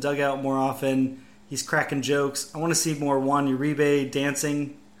sideways in the dugout more often. He's cracking jokes. I want to see more Juan Uribe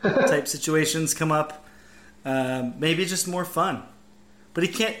dancing type situations come up. Maybe just more fun. But he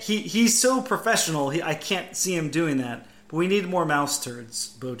can't. He's so professional. I can't see him doing that. But we need more mouse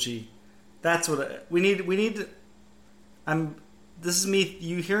turds, Bochy. That's what we need. We need. This is me.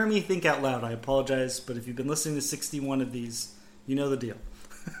 You hear me think out loud. I apologize, but if you've been listening to 61 of these, you know the deal.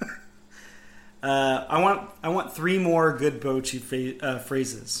 I want 3 more good Bochy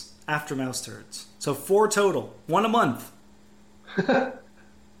phrases after mouse turds. So 4 total, 1 a month. The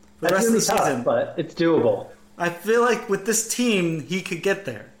rest of the season, but it's doable. I feel like with this team, he could get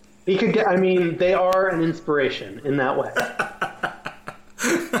there. He could get. I mean, they are an inspiration in that way.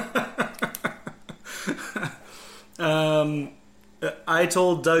 I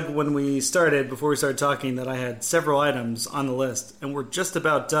told Doug when we started, before we started talking, that I had several items on the list, and we're just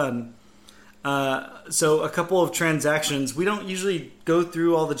about done. So a couple of transactions. We don't usually go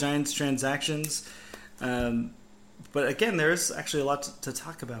through all the Giants transactions, but again, there's actually a lot to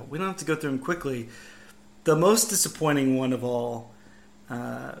talk about. We don't have to go through them quickly. The most disappointing one of all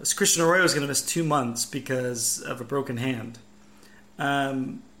is Christian Arroyo is going to miss 2 months because of a broken hand.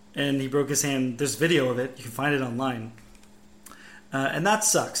 And he broke his hand. There's video of it. You can find it online. And that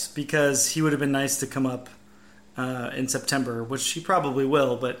sucks because he would have been nice to come up in September, which he probably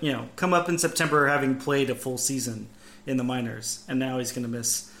will. But, come up in September having played a full season in the minors. And now he's going to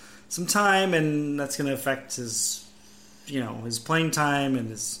miss some time, and that's going to affect his, his playing time and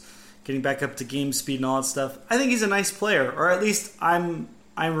his getting back up to game speed and all that stuff. I think he's a nice player, or at least I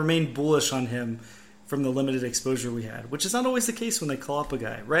remain bullish on him from the limited exposure we had, which is not always the case when they call up a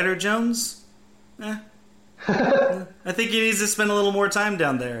guy. Ryder Jones? I think he needs to spend a little more time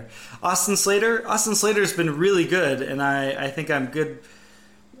down there. Austin Slater's been really good, and I think I'm good.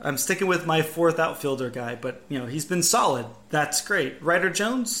 I'm sticking with my 4th outfielder guy, but he's been solid. That's great. Ryder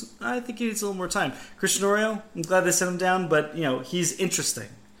Jones? I think he needs a little more time. Christian Arroyo? I'm glad they sent him down, but he's interesting.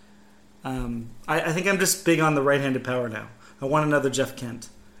 I think I'm just big on the right-handed power now. I want another Jeff Kent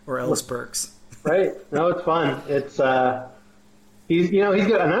or Ellis Burks. Right? No, it's fun. It's he's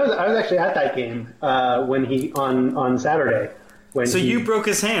good. And I was actually at that game when he on Saturday. You broke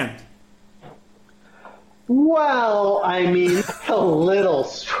his hand. Well, I mean, a little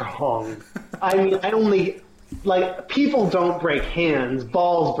strong. I mean, people don't break hands.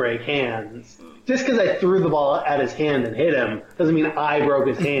 Balls break hands. Just because I threw the ball at his hand and hit him doesn't mean I broke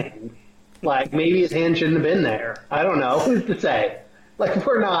his hand. Maybe his hand shouldn't have been there. I don't know. Who's to say? Let's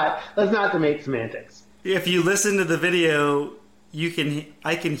not debate semantics. If you listen to the video,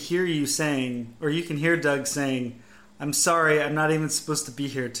 I can hear you saying, or you can hear Doug saying, "I'm sorry, I'm not even supposed to be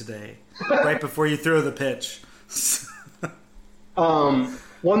here today," right before you throw the pitch. Well,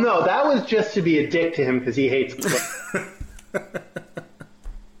 no, that was just to be a dick to him because he hates Clerks.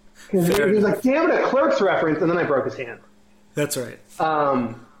 He was like, "Damn it, a Clerks reference," and then I broke his hand. That's right.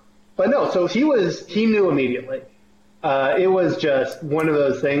 But no, so he knew immediately. It was just one of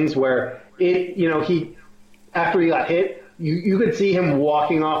those things where after he got hit, you could see him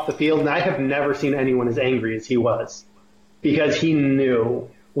walking off the field, and I have never seen anyone as angry as he was because he knew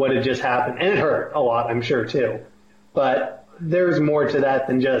what had just happened, and it hurt a lot, I'm sure too. But there's more to that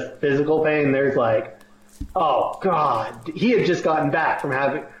than just physical pain. There's oh God, he had just gotten back from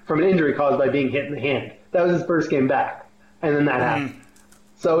an injury caused by being hit in the hand. That was his first game back, and then that happened.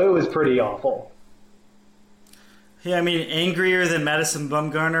 So it was pretty awful. Yeah, I mean, angrier than Madison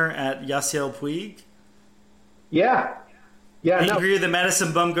Bumgarner at Yasiel Puig? Yeah. Angrier than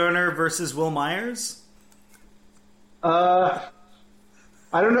Madison Bumgarner versus Will Myers? I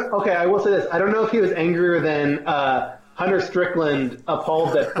don't know. Okay, I will say this. I don't know if he was angrier than Hunter Strickland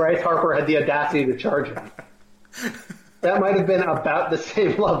appalled that Bryce Harper had the audacity to charge him. That might have been about the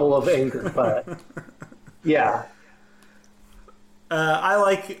same level of anger, but yeah. I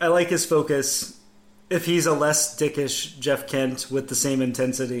like his focus. If he's a less dickish Jeff Kent with the same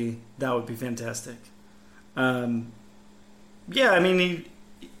intensity, that would be fantastic. Yeah, I mean,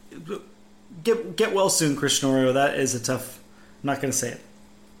 get well soon, Christian Arroyo. That is a tough. I'm not going to say it.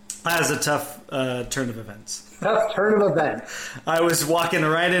 That is a tough turn of events. Tough turn of events. I was walking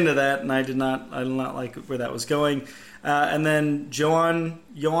right into that, and I did not like where that was going. And then Joan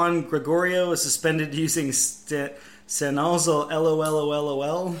Gregorio is suspended using stanozolol.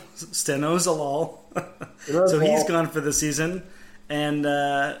 So he's gone for the season. And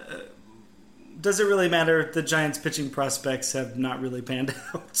does it really matter? The Giants' pitching prospects have not really panned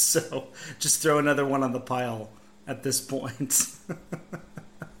out. So just throw another one on the pile at this point.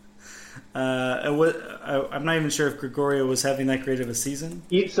 I'm not even sure if Gregorio was having that great of a season.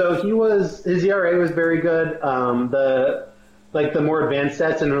 His ERA was very good. The more advanced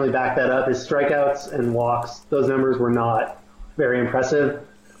stats didn't really back that up. His strikeouts and walks, those numbers were not very impressive.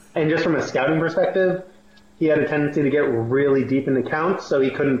 And just from a scouting perspective, he had a tendency to get really deep into counts, so he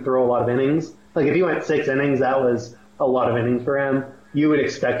couldn't throw a lot of innings. Like if he went 6 innings, that was a lot of innings for him. You would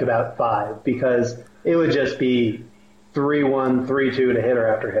expect about 5 because it would just be 3-1, 3-2 to hitter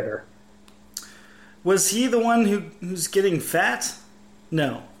after hitter. Was he the one who's getting fat?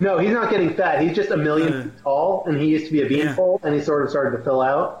 No. No, he's not getting fat. He's just a million feet tall, and he used to be a beanpole, and he sort of started to fill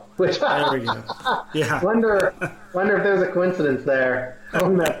out. Which there we go. Yeah. Wonder if there's a coincidence there.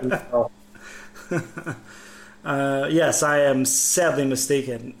 Yes, I am sadly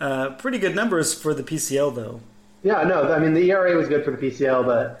mistaken. Pretty good numbers for the PCL, though. Yeah, no, I mean, the ERA was good for the PCL,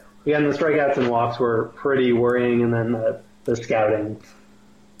 but again, the strikeouts and walks were pretty worrying, and then the scouting.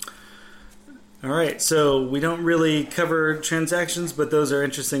 All right, so we don't really cover transactions, but those are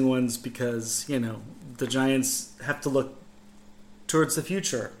interesting ones because, the Giants have to look towards the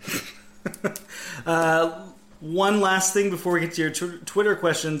future. One last thing before we get to your Twitter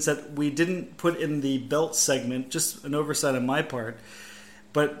questions that we didn't put in the belt segment, just an oversight on my part,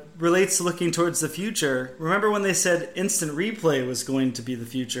 but relates to looking towards the future. Remember when they said instant replay was going to be the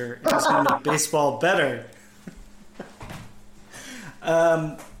future? It was going to make baseball better.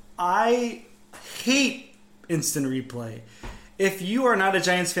 I hate instant replay. If you are not a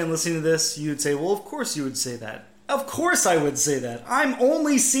Giants fan listening to this, you would say, well, of course you would say that. Of course I would say that. I'm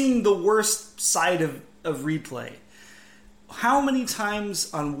only seeing the worst side of replay. How many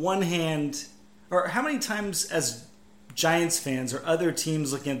times on one hand, or how many times as Giants fans or other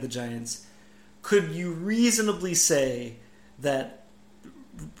teams looking at the Giants, could you reasonably say that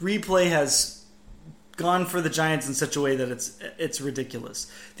replay has gone for the Giants in such a way that it's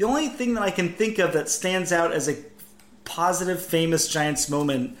ridiculous? The only thing that I can think of that stands out as a positive, famous Giants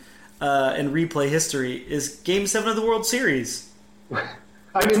moment in replay history is Game 7 of the World Series.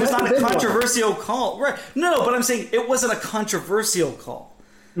 I mean, it was not a controversial call. Right. No, but I'm saying it wasn't a controversial call.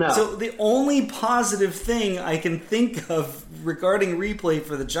 No. So the only positive thing I can think of regarding replay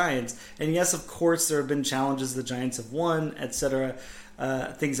for the Giants, and yes, of course, there have been challenges the Giants have won, etc.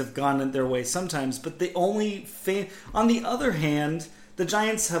 Things have gone their way sometimes, but the only on the other hand, the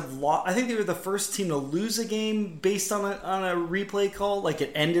Giants have lost. I think they were the first team to lose a game based on a replay call. Like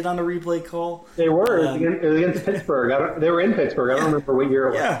it ended on a replay call. They were. It was against Pittsburgh. They were in Pittsburgh. I don't remember what year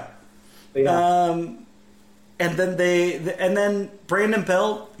it was. Yeah. And then Brandon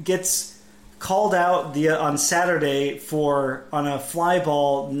Belt gets called out on Saturday on a fly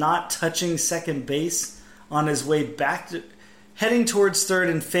ball not touching second base on his way back heading towards third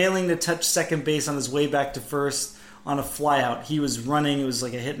and failing to touch second base on his way back to first on a flyout. He was running. It was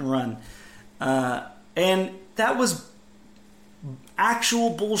like a hit and run. And that was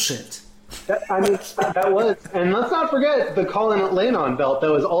actual bullshit. That was. And let's not forget the call in lane on Belt.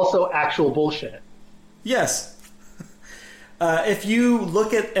 That was also actual bullshit. Yes. If you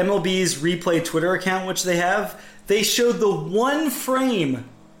look at MLB's replay Twitter account, which they have, they showed the one frame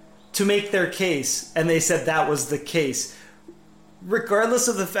to make their case, and they said that was the case. Regardless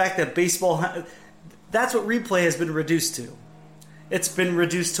of the fact that baseball... That's what replay has been reduced to. It's been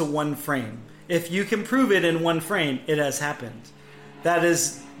reduced to one frame. If you can prove it in one frame, it has happened.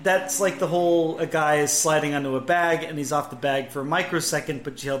 That's like the whole, a guy is sliding onto a bag and he's off the bag for a microsecond,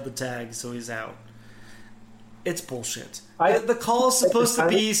 but you held the tag, so he's out. It's bullshit. The call is supposed to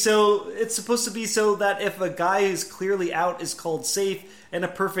be so that if a guy is clearly out is called safe and a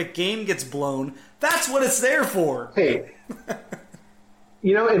perfect game gets blown, that's what it's there for. Hey.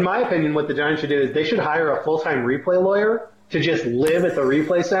 In my opinion, what the Giants should do is they should hire a full-time replay lawyer to just live at the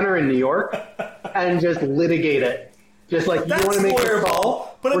replay center in New York and just litigate it. Just like that's you want to make lawyer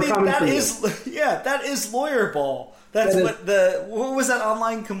ball. But I mean, that is lawyer ball. What was that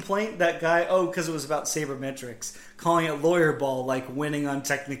online complaint? That guy, because it was about sabermetrics, calling it lawyer ball, like winning on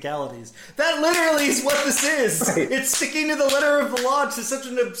technicalities. That literally is what this is. Right. It's sticking to the letter of the law to such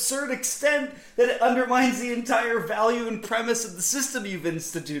an absurd extent that it undermines the entire value and premise of the system you've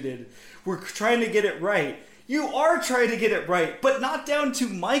instituted. We're trying to get it right. You are trying to get it right, but not down to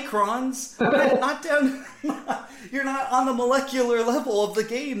microns. Not down. You're not on the molecular level of the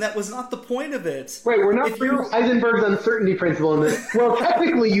game. That was not the point of it. Right, we're not bringing Heisenberg's uncertainty principle in this. Well,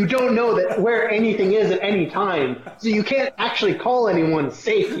 technically, you don't know that where anything is at any time, so you can't actually call anyone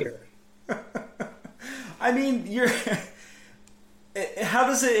safe here. I mean, how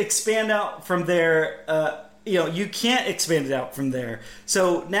does it expand out from there? you can't expand it out from there.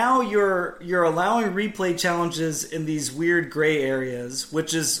 So now you're allowing replay challenges in these weird gray areas,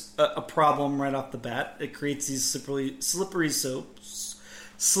 which is a problem right off the bat. It creates these slippery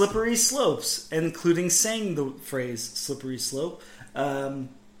slopes, including saying the phrase slippery slope.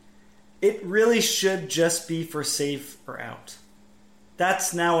 It really should just be for safe or out.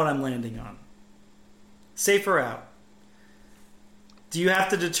 That's now what I'm landing on. Safe or out. Do you have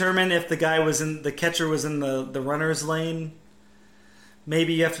to determine if the catcher was in the runner's lane?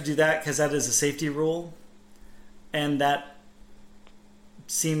 Maybe you have to do that because that is a safety rule. And that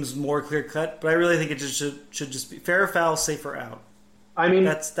seems more clear cut. But I really think it should just be fair or foul, safe or out. I mean,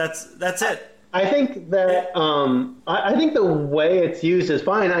 that's it. I think that I think the way it's used is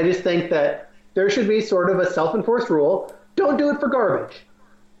fine. I just think that there should be sort of a self-enforced rule. Don't do it for garbage.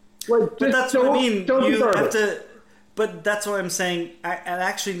 But that's what I mean. You have to. But that's what I'm saying. It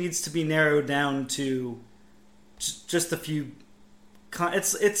actually needs to be narrowed down to just a few.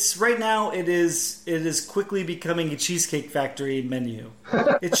 It's right now. It is quickly becoming a Cheesecake Factory menu.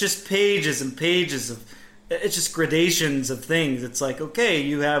 It's just pages and pages of. It's just gradations of things. It's like, okay,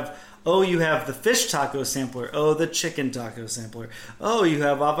 you have the fish taco sampler. Oh, the chicken taco sampler. Oh, you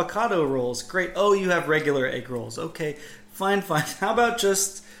have avocado rolls. Great. Oh, you have regular egg rolls. Okay, fine. How about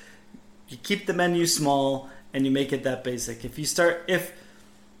just you keep the menu small and you make it that basic? If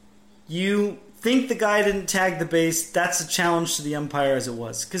you think the guy didn't tag the base, that's a challenge to the umpire as it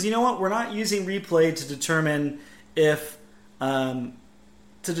was. Because you know what? We're not using replay to determine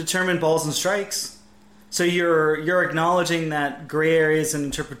balls and strikes. So you're acknowledging that gray areas and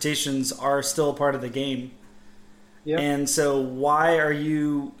interpretations are still a part of the game. Yep. And so why are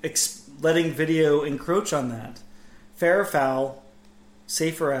you letting video encroach on that? Fair or foul,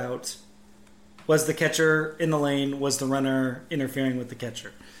 safe or out. Was the catcher in the lane? Was the runner interfering with the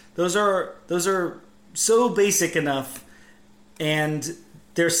catcher? Those are so basic enough, and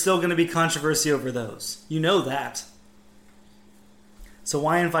there's still going to be controversy over those. You know that. So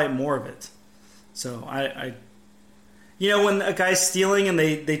why invite more of it? So I when a guy's stealing and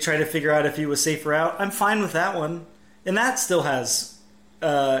they try to figure out if he was safe or out, I'm fine with that one, and that still has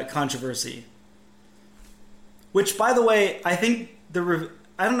controversy. Which, by the way, I think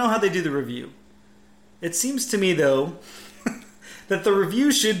I don't know how they do the review. It seems to me, though, that the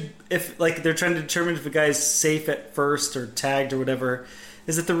review should, if they're trying to determine if a guy is safe at first or tagged or whatever,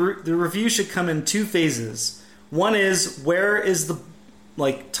 is that the review should come in two phases. One is where is the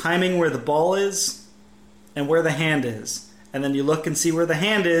timing where the ball is and where the hand is, and then you look and see where the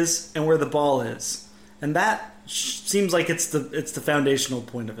hand is and where the ball is, and that seems like it's the foundational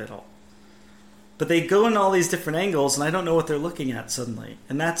point of it all. But they go in all these different angles, and I don't know what they're looking at suddenly,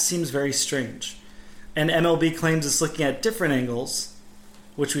 and that seems very strange. And MLB claims it's looking at different angles,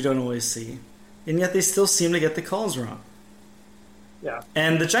 which we don't always see, and yet they still seem to get the calls wrong. Yeah.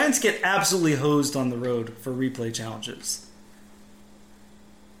 And the Giants get absolutely hosed on the road for replay challenges.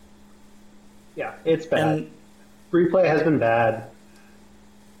 Yeah, it's bad. And replay has been bad.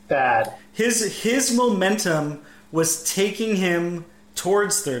 Bad. His momentum was taking him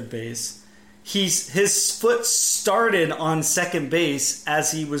towards third base. His foot started on second base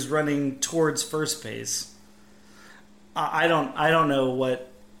as he was running towards first base. I don't know what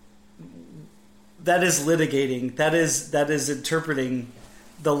that is litigating. That is interpreting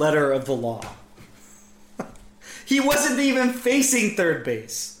the letter of the law. He wasn't even facing third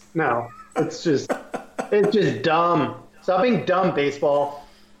base. No, it's just dumb. Stop being dumb, baseball.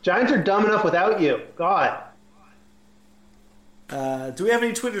 Giants are dumb enough without you. God. Do we have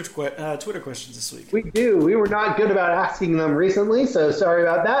any Twitter questions this week? We do. We were not good about asking them recently, so sorry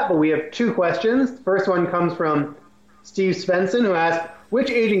about that. But we have two questions. The first one comes from Steve Svensson, who asked, which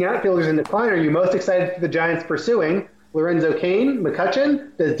aging outfielders in decline are you most excited for the Giants pursuing? Lorenzo Cain,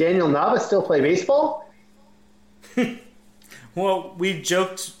 McCutchen? Does Daniel Nava still play baseball? Well, we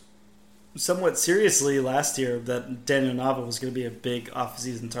joked somewhat seriously last year that Daniel Nava was going to be a big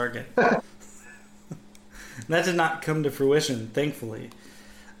off-season target. That did not come to fruition, thankfully.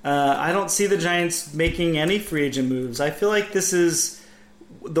 I don't see the Giants making any free agent moves. I feel like this is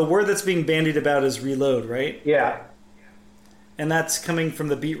the word that's being bandied about is reload, right? Yeah. And that's coming from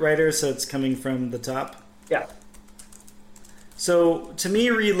the beat writer, so it's coming from the top? Yeah. So to me,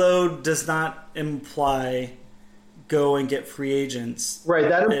 reload does not imply go and get free agents. Right,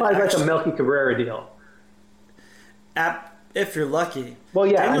 that implies a Melky Cabrera deal. If you're lucky. Well,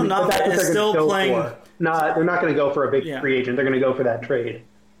 yeah. Daniel Nava is still playing. They're not going to go for a big free agent. They're going to go for that trade.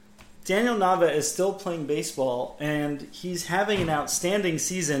 Daniel Nava is still playing baseball, and he's having an outstanding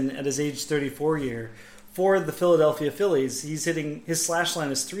season at his age 34 year. for the Philadelphia Phillies, he's hitting, his slash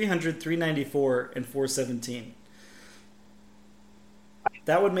line is 300, 394, and 417.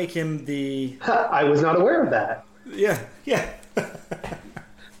 That would make him the... I was not aware of that. Yeah.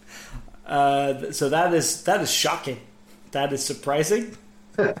 So that is shocking. That is surprising.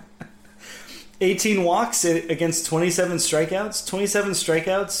 18 walks against 27 strikeouts. 27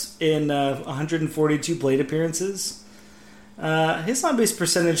 strikeouts in 142 plate appearances. His on-base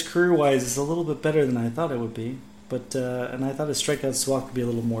percentage career-wise is a little bit better than I thought it would be. But and I thought his strikeouts to walk would be a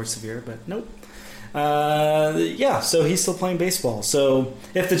little more severe, but nope. So he's still playing baseball. So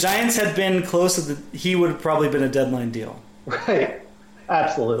if the Giants had been close, he would have probably been a deadline deal. Right.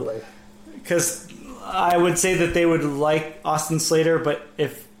 Absolutely. Because I would say that they would like Austin Slater, but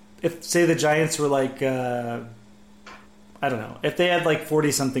if say the Giants were like, I don't know, if they had like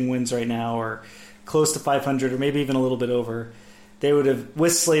 40-something wins right now or close to 500 or maybe even a little bit over, they would have,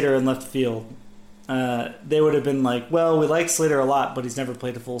 with Slater in left field, they would have been like, well, we like Slater a lot, but he's never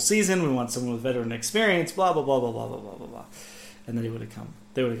played a full season. We want someone with veteran experience, blah, blah, blah, blah, blah, blah, blah, blah, blah. And then he would have come.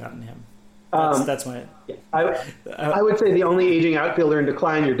 They would have gotten him. That's my... I would say the only aging outfielder in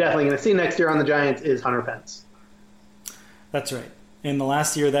decline you're definitely going to see next year on the Giants is Hunter Pence. That's right. In the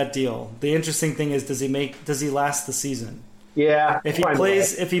last year of that deal, the interesting thing is, does he last the season? Yeah. If he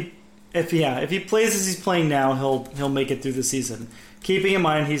plays as he's playing now, he'll make it through the season. Keeping in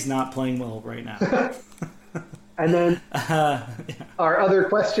mind he's not playing well right now. And then our other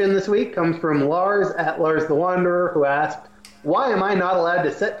question this week comes from Lars at Lars the Wanderer, who asked, "Why am I not allowed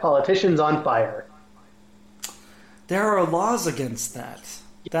to set politicians on fire?" There are laws against that.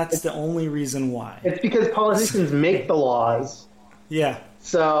 That's the only reason why. It's because politicians make the laws. Yeah.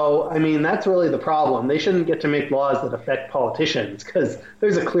 So, I mean, that's really the problem. They shouldn't get to make laws that affect politicians because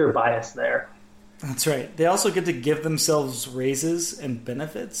there's a clear bias there. That's right. They also get to give themselves raises and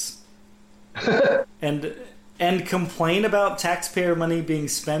benefits and complain about taxpayer money being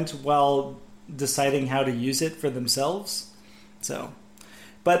spent while deciding how to use it for themselves. So,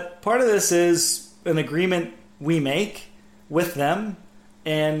 but part of this is an agreement we make with them,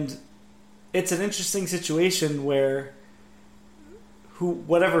 and it's an interesting situation where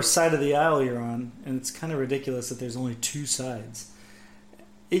whatever side of the aisle you're on, and it's kind of ridiculous that there's only two sides.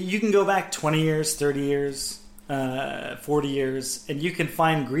 You can go back 20 years, 30 years, 40 years, and you can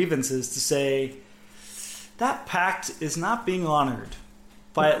find grievances to say that pact is not being honored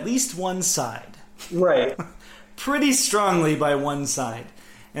by at least one side. Right. Pretty strongly by one side.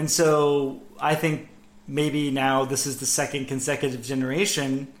 And so I think maybe now this is the second consecutive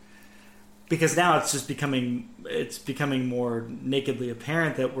generation, because now it's just becoming more nakedly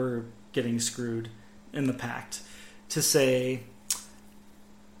apparent that we're getting screwed in the pact, to say,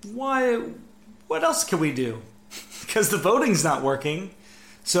 what else can we do? Because the voting's not working.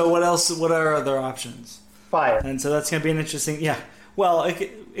 So what are our other options? Fire. And so that's going to be an interesting, well,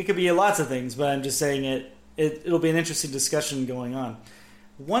 it could be lots of things, but I'm just saying it'll be an interesting discussion going on.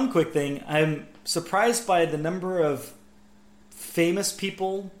 One quick thing, I'm surprised by the number of famous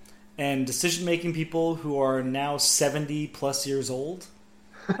people and decision-making people who are now 70 plus years old.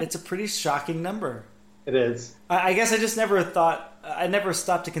 It's a pretty shocking number. It is. I guess I never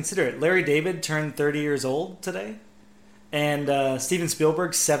stopped to consider it. Larry David turned 30 years old today. And Steven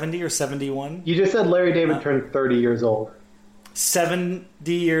Spielberg, 70 or 71. You just said Larry David turned 30 years old. 70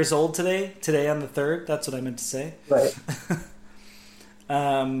 years old today on the 3rd. That's what I meant to say. Right.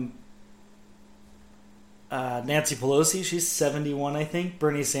 Nancy Pelosi, she's 71, I think.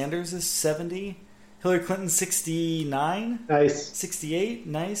 Bernie Sanders is 70. Hillary Clinton, 69. Nice. 68.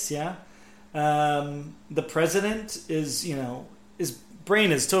 Nice, yeah. The president is, his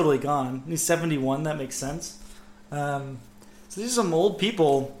brain is totally gone. He's 71. That makes sense. So these are some old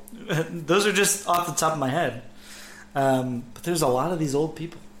people. Those are just off the top of my head. But there's a lot of these old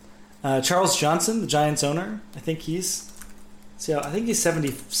people. Charles Johnson, the Giants owner, I think he's 76. I think he's in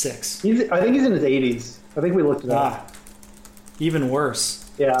his 80s. I think we looked it up. Even worse.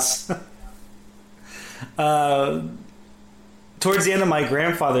 Yeah. Towards the end of my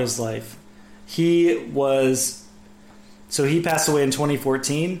grandfather's life, he passed away in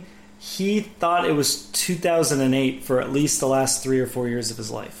 2014. He thought it was 2008 for at least the last 3 or 4 years of his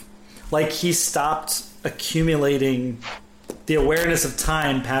life. Like, he stopped accumulating the awareness of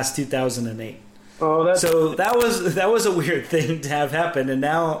time past 2008. Oh, so that was a weird thing to have happen. And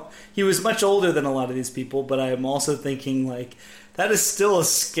now he was much older than a lot of these people, but I'm also thinking, like, that is still a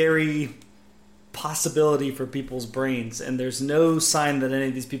scary possibility for people's brains, and there's no sign that any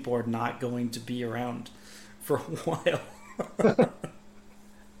of these people are not going to be around for a while.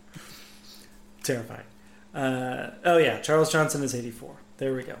 Terrifying. Charles Johnson is 84.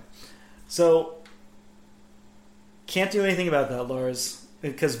 There we go. So can't do anything about that, Lars,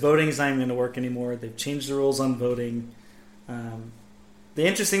 because voting is not even going to work anymore. They've changed the rules on voting. The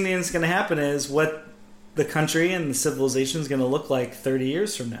interesting thing that's going to happen is what the country and the civilization is going to look like 30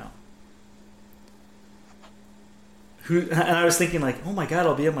 years from now. And I was thinking, like, oh my God,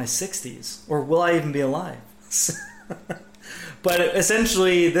 I'll be in my 60s, or will I even be alive? But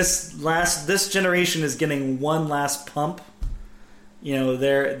essentially, this generation is getting one last pump. You know,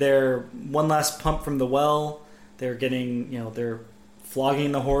 they're one last pump from the well. They're getting, they're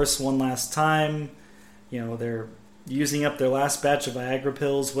flogging the horse one last time. They're using up their last batch of Viagra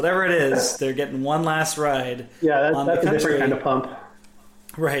pills. Whatever it is, they're getting one last ride. Yeah, on that's the a different kind of pump.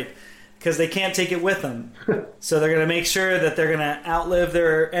 Right. Because they can't take it with them. So they're going to make sure that they're going to outlive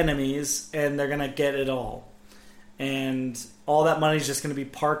their enemies, and they're going to get it all. And all that money is just going to be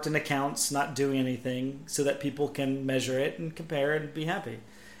parked in accounts, not doing anything, so that people can measure it and compare and be happy.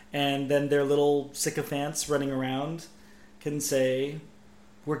 And then their little sycophants running around can say,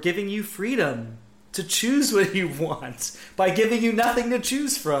 we're giving you freedom to choose what you want by giving you nothing to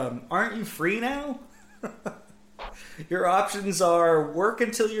choose from. Aren't you free now? Your options are work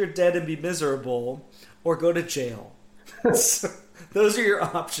until you're dead and be miserable, or go to jail. So, those are your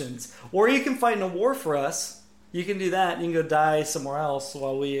options. Or you can fight in a war for us. You can do that. You can go die somewhere else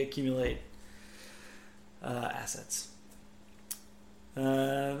while we accumulate assets.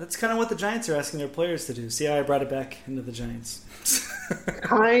 That's kind of what the Giants are asking their players to do. See how I brought it back into the Giants?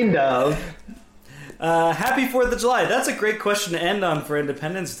 Kind of. Happy 4th of July. That's a great question to end on for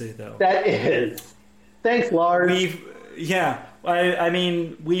Independence Day, though. That is. Thanks, Lars. I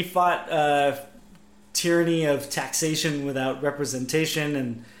mean, we fought tyranny of taxation without representation,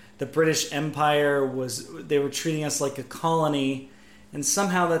 and the British Empire they were treating us like a colony, and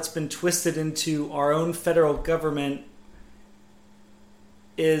somehow that's been twisted into our own federal government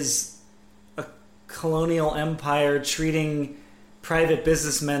is a colonial empire treating private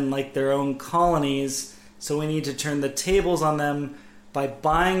businessmen like their own colonies, so we need to turn the tables on them by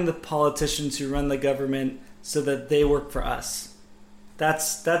buying the politicians who run the government so that they work for us.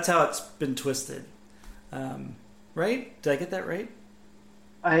 That's how it's been twisted. Right? Did I get that right?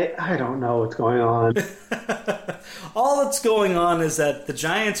 I don't know what's going on. All that's going on is that the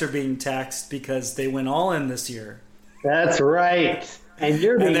Giants are being taxed because they went all in this year. That's right. And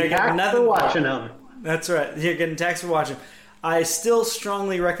you're being taxed for watching them. That's right. You're getting taxed for watching. I still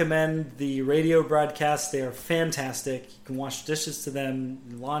strongly recommend the radio broadcasts. They are fantastic. You can wash dishes to them,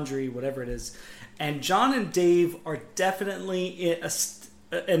 laundry, whatever it is. And John and Dave are definitely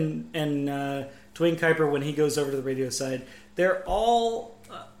and Dwayne Kuiper, when he goes over to the radio side, they're all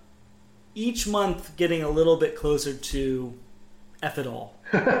each month getting a little bit closer to F it all.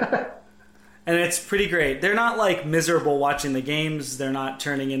 And it's pretty great. They're not like miserable watching the games. They're not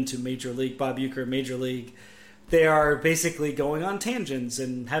turning into Major League, Bob Uecker, Major League. They are basically going on tangents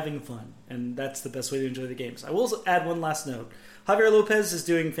and having fun. And that's the best way to enjoy the games. I will add one last note. Javier Lopez is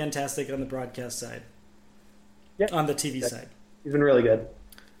doing fantastic on the broadcast side. Yeah. On the TV side. He's been really good.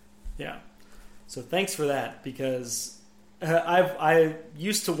 Yeah. So thanks for that, because I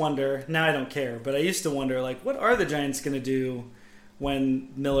used to wonder, now I don't care, but I used to wonder, like, what are the Giants going to do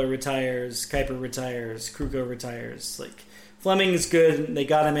when Miller retires, Kuiper retires, Kruko retires? Like, Fleming's good. They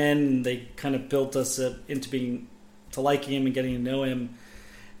got him in, and they kind of built us into liking him and getting to know him.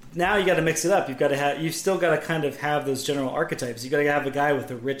 Now you got to mix it up. You've still got to kind of have those general archetypes. You got to have a guy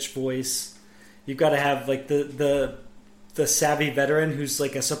with a rich voice. You've got to have like the savvy veteran who's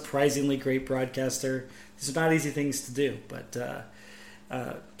like a surprisingly great broadcaster. These are not easy things to do, but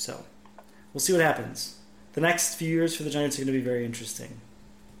so we'll see what happens. The next few years for the Giants are going to be very interesting.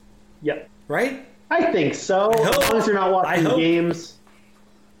 Yep. Right? I think so. As long as you're not watching games.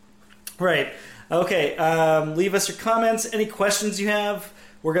 Right. Okay. Leave us your comments. Any questions you have?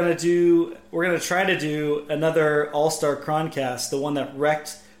 We're gonna try to do another All-Star Croncast, the one that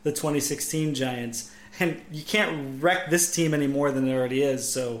wrecked the 2016 Giants. And you can't wreck this team any more than it already is,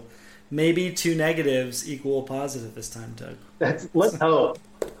 so maybe 2 negatives equal a positive this time, Doug. Let's hope.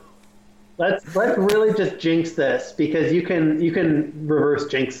 Let's really just jinx this, because you can reverse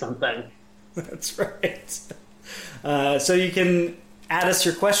jinx something. That's right. So you can add us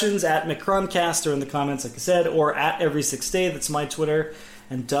your questions at McCroncast or in the comments, like I said, or at Every 6 Day. That's my Twitter.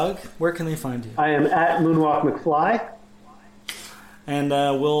 And Doug, where can they find you? I am at Moonwalk McFly. And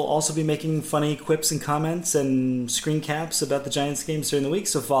we'll also be making funny quips and comments and screen caps about the Giants games during the week.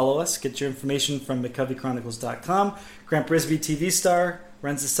 So follow us. Get your information from McCoveyChronicles.com. Grant Brisbee, TV star,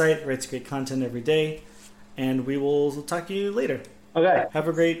 runs the site, writes great content every day. And we will talk to you later. Okay. Have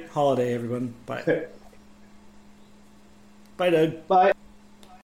a great holiday, everyone. Bye. Bye, Doug. Bye.